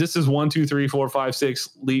 this is 1, 2, 3, 4, 5, 6,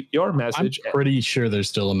 leave your message? I'm pretty sure there's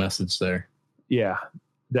still a message there. Yeah,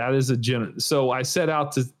 that is so I set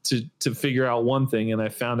out to figure out one thing and I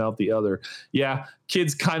found out the other. Yeah,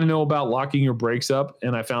 kids kind of know about locking your brakes up.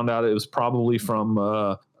 And I found out it was probably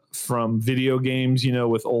from video games, you know,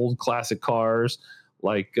 with old classic cars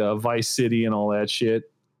like Vice City and all that shit.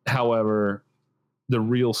 However, the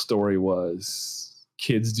real story was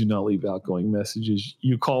kids do not leave outgoing messages.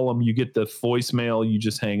 You call them, you get the voicemail, you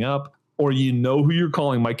just hang up, or you know who you're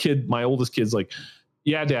calling. My oldest kid's like,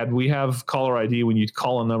 yeah, Dad, we have caller ID. When you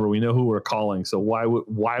call a number, we know who we're calling. So why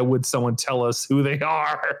would someone tell us who they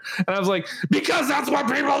are? And I was like, because that's what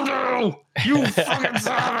people do. You fucking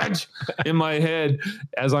savage. In my head,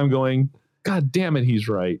 as I'm going, God damn it, he's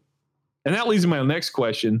right. And that leads to my next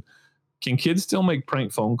question. Can kids still make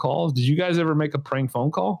prank phone calls? Did you guys ever make a prank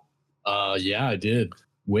phone call? Yeah, I did.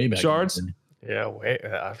 Way back. Shards? Yeah,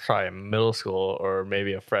 I was probably in middle school or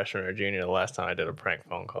maybe a freshman or junior the last time I did a prank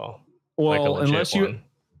phone call. Well, unless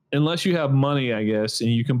you have money, I guess,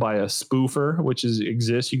 and you can buy a spoofer, which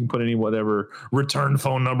exists. You can put any whatever return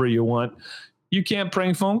phone number you want. You can't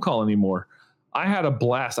prank phone call anymore. I had a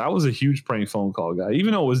blast. I was a huge prank phone call guy,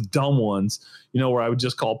 even though it was dumb ones, you know, where I would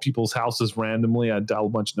just call people's houses randomly. I'd dial a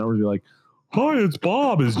bunch of numbers and be like, hi, it's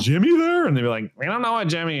Bob. Is Jimmy there? And they'd be like, we don't know what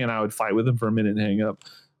Jimmy. And I would fight with them for a minute and hang up.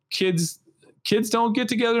 Kids don't get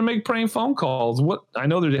together and make prank phone calls. I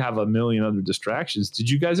know they have a million other distractions. Did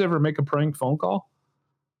you guys ever make a prank phone call?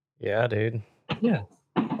 Yeah, dude. Yeah,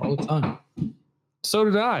 all the time. So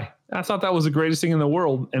did I. I thought that was the greatest thing in the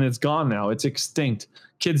world, and it's gone now. It's extinct.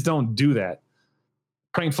 Kids don't do that.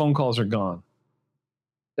 Prank phone calls are gone.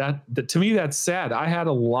 That to me, that's sad. I had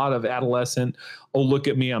a lot of adolescent, oh, look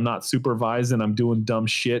at me, I'm not supervised and I'm doing dumb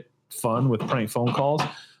shit fun with prank phone calls.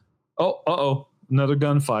 Oh, another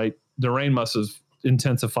gunfight. The rain must have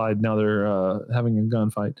intensified. Now they're having a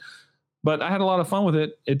gunfight. But I had a lot of fun with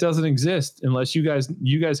it. It doesn't exist unless you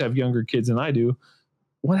guys have younger kids than I do.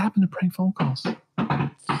 What happened to prank phone calls?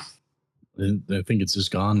 I think it's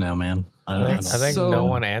just gone now, man. I think no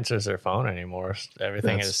one answers their phone anymore.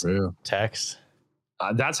 Everything is true. Text.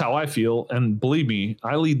 That's how I feel. And believe me,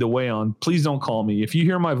 I lead the way on, please don't call me. If you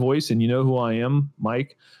hear my voice and you know who I am,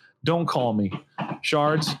 Mike, don't call me.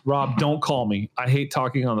 Shards, Rob, don't call me. I hate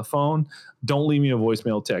talking on the phone. Don't leave me a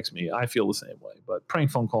voicemail, text me. I feel the same way. But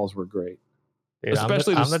prank phone calls were great. Dude,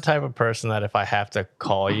 especially I'm the type of person that if I have to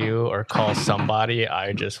call you or call somebody,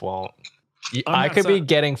 I just won't. I could be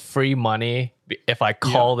getting free money if I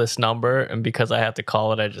call this number, and because I have to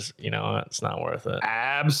call it, I just, it's not worth it.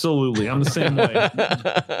 Absolutely. I'm the same way.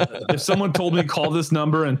 If someone told me call this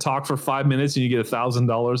number and talk for 5 minutes and you get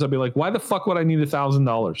 $1,000, I'd be like, why the fuck would I need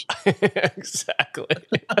 $1,000? Exactly.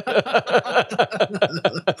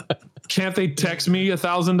 Can't they text me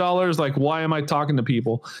 $1,000? Like, why am I talking to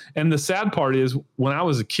people? And the sad part is, when I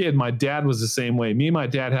was a kid, my dad was the same way. Me and my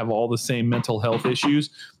dad have all the same mental health issues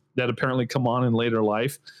that apparently come on in later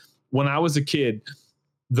life. When I was a kid,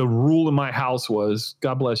 the rule in my house was,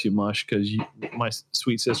 God bless you, Mush, because my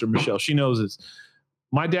sweet sister, Michelle, she knows this.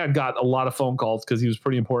 My dad got a lot of phone calls because he was a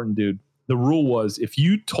pretty important dude. The rule was, if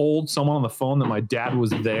you told someone on the phone that my dad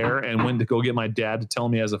was there and went to go get my dad to tell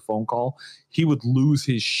me as a phone call, he would lose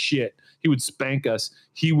his shit. He would spank us.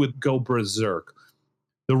 He would go berserk.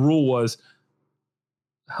 The rule was,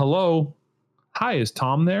 hello, hi, is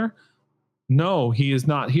Tom there? No, he is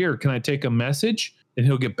not here. Can I take a message and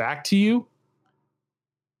he'll get back to you?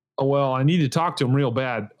 Oh, well, I need to talk to him real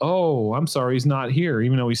bad. Oh, I'm sorry, he's not here,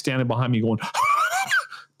 even though he's standing behind me going,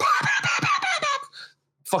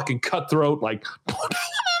 fucking cutthroat, like,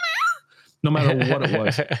 no matter what it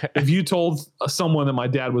was. If you told someone that my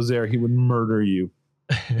dad was there, he would murder you.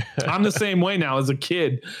 I'm the same way now as a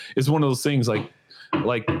kid. It's one of those things like,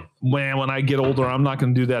 man, when I get older, I'm not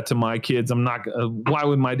going to do that to my kids. Why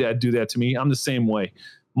would my dad do that to me? I'm the same way.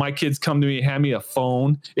 my kids come to me and hand me a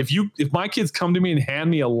phone. If my kids come to me and hand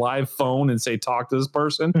me a live phone and say, talk to this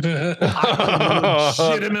person, I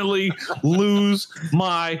can legitimately lose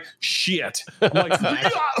my shit. Like,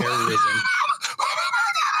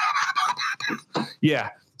 yeah.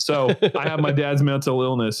 So I have my dad's mental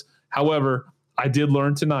illness. However, I did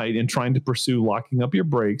learn tonight in trying to pursue locking up your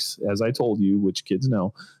brakes, as I told you, which kids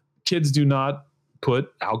know, kids do not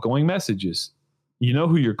put outgoing messages. You know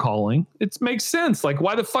who you're calling. It makes sense. Like,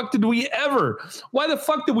 why the fuck did we ever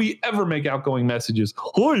make outgoing messages?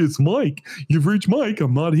 Hi, it's Mike. You've reached Mike.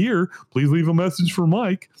 I'm not here. Please leave a message for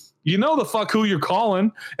Mike. You know the fuck who you're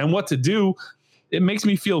calling and what to do. It makes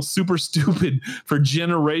me feel super stupid for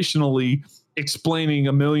generationally explaining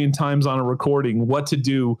a million times on a recording what to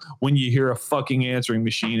do when you hear a fucking answering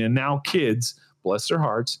machine. And now kids, bless their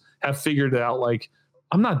hearts, have figured it out. Like,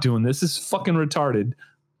 I'm not doing this. This is fucking retarded.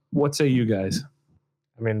 What say you guys?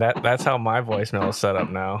 I mean, that's how my voicemail is set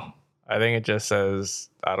up now. I think it just says,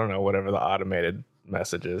 I don't know, whatever the automated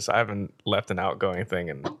message is. I haven't left an outgoing thing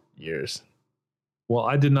in years. Well,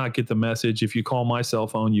 I did not get the message. If you call my cell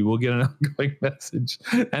phone, you will get an outgoing message.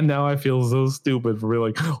 And now I feel so stupid for being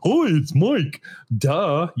like, oh, it's Mike.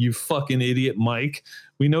 Duh, you fucking idiot, Mike.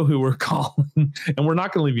 We know who we're calling. And we're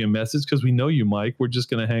not going to leave you a message because we know you, Mike. We're just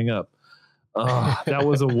going to hang up. That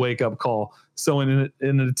was a wake-up call. So in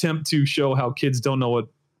an attempt to show how kids don't know what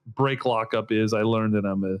brake lockup is, I learned that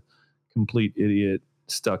I'm a complete idiot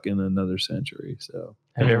stuck in another century. So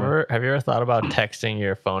have you ever thought about texting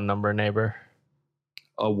your phone number neighbor?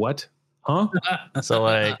 A what? Huh? So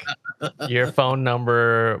like your phone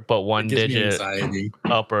number, but one digit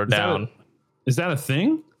up or down. Is that a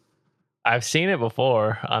thing? I've seen it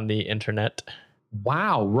before on the internet.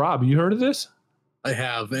 Wow. Rob, you heard of this? I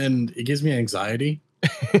have, and it gives me anxiety.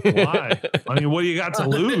 Why? I mean, what do you got to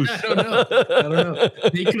lose? I don't know.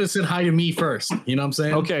 They could have said hi to me first. You know what I'm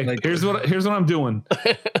saying? Okay, like, here's what I'm doing.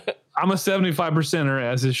 I'm a 75%er,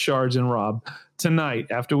 as is Shards and Rob. Tonight,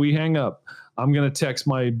 after we hang up, I'm going to text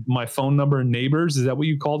my phone number neighbors. Is that what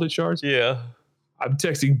you called it, Shards? Yeah. I'm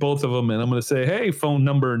texting both of them, and I'm going to say, hey, phone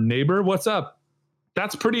number neighbor, what's up?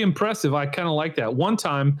 That's pretty impressive. I kind of like that. One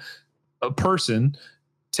time, a person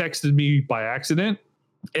texted me by accident,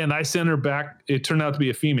 and I sent her back. It turned out to be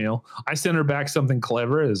a female. I sent her back something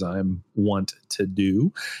clever, as I'm wont to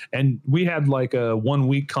do. And we had like a 1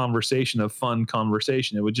 week conversation, of fun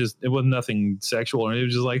conversation. It wasn't nothing sexual, or it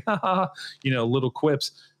was just like, little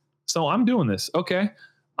quips. So I'm doing this. Okay.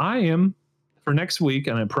 I am for next week.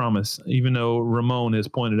 And I promise, even though Ramon has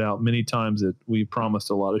pointed out many times that we promised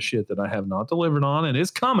a lot of shit that I have not delivered on, and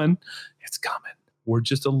it's coming. We're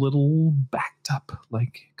just a little backed up,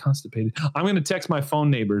 like constipated. I'm going to text my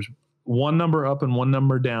phone neighbors, one number up and one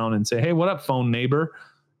number down, and say, hey, what up, phone neighbor?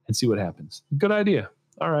 And see what happens. Good idea.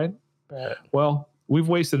 All right. Well, we've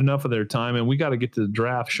wasted enough of their time, and we got to get to the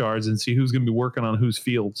draft, Shards, and see who's going to be working on whose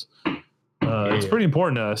fields. It's pretty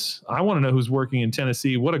important to us. I want to know who's working in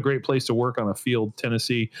Tennessee. What a great place to work on a field,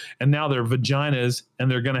 Tennessee. And now they're vaginas, and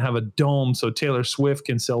they're going to have a dome so Taylor Swift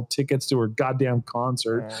can sell tickets to her goddamn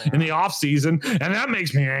concert in the off season. And that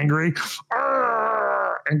makes me angry.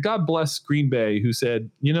 And God bless Green Bay, who said,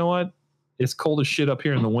 you know what? It's cold as shit up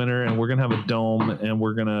here in the winter, and we're going to have a dome, and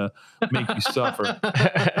we're going to make you suffer.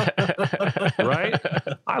 Right?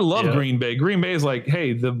 I love Green Bay. Green Bay is like,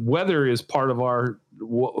 hey, the weather is part of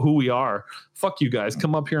who we are. Fuck you guys.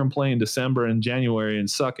 Come up here and play in December and January and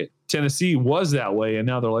suck it. Tennessee was that way, and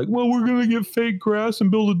now they're like, well, we're going to get fake grass and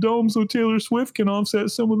build a dome so Taylor Swift can offset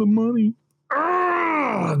some of the money.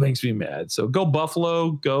 It makes me mad. So go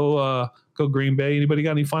Buffalo. Go Green Bay. Anybody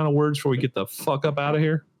got any final words before we get the fuck up out of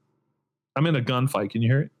here? I'm in a gunfight. Can you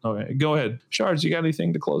hear it? Okay, go ahead. Shards, you got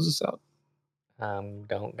anything to close us out?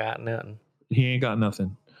 Don't got nothing. He ain't got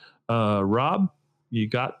nothing. Rob, you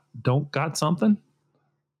got something?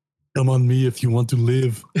 Come on me if you want to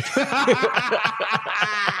live.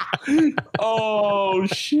 Oh,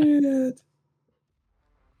 shit.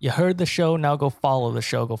 You heard the show. Now go follow the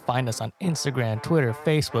show. Go find us on Instagram, Twitter,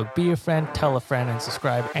 Facebook. Be a friend, tell a friend, and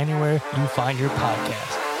subscribe anywhere you find your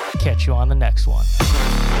podcast. Catch you on the next one.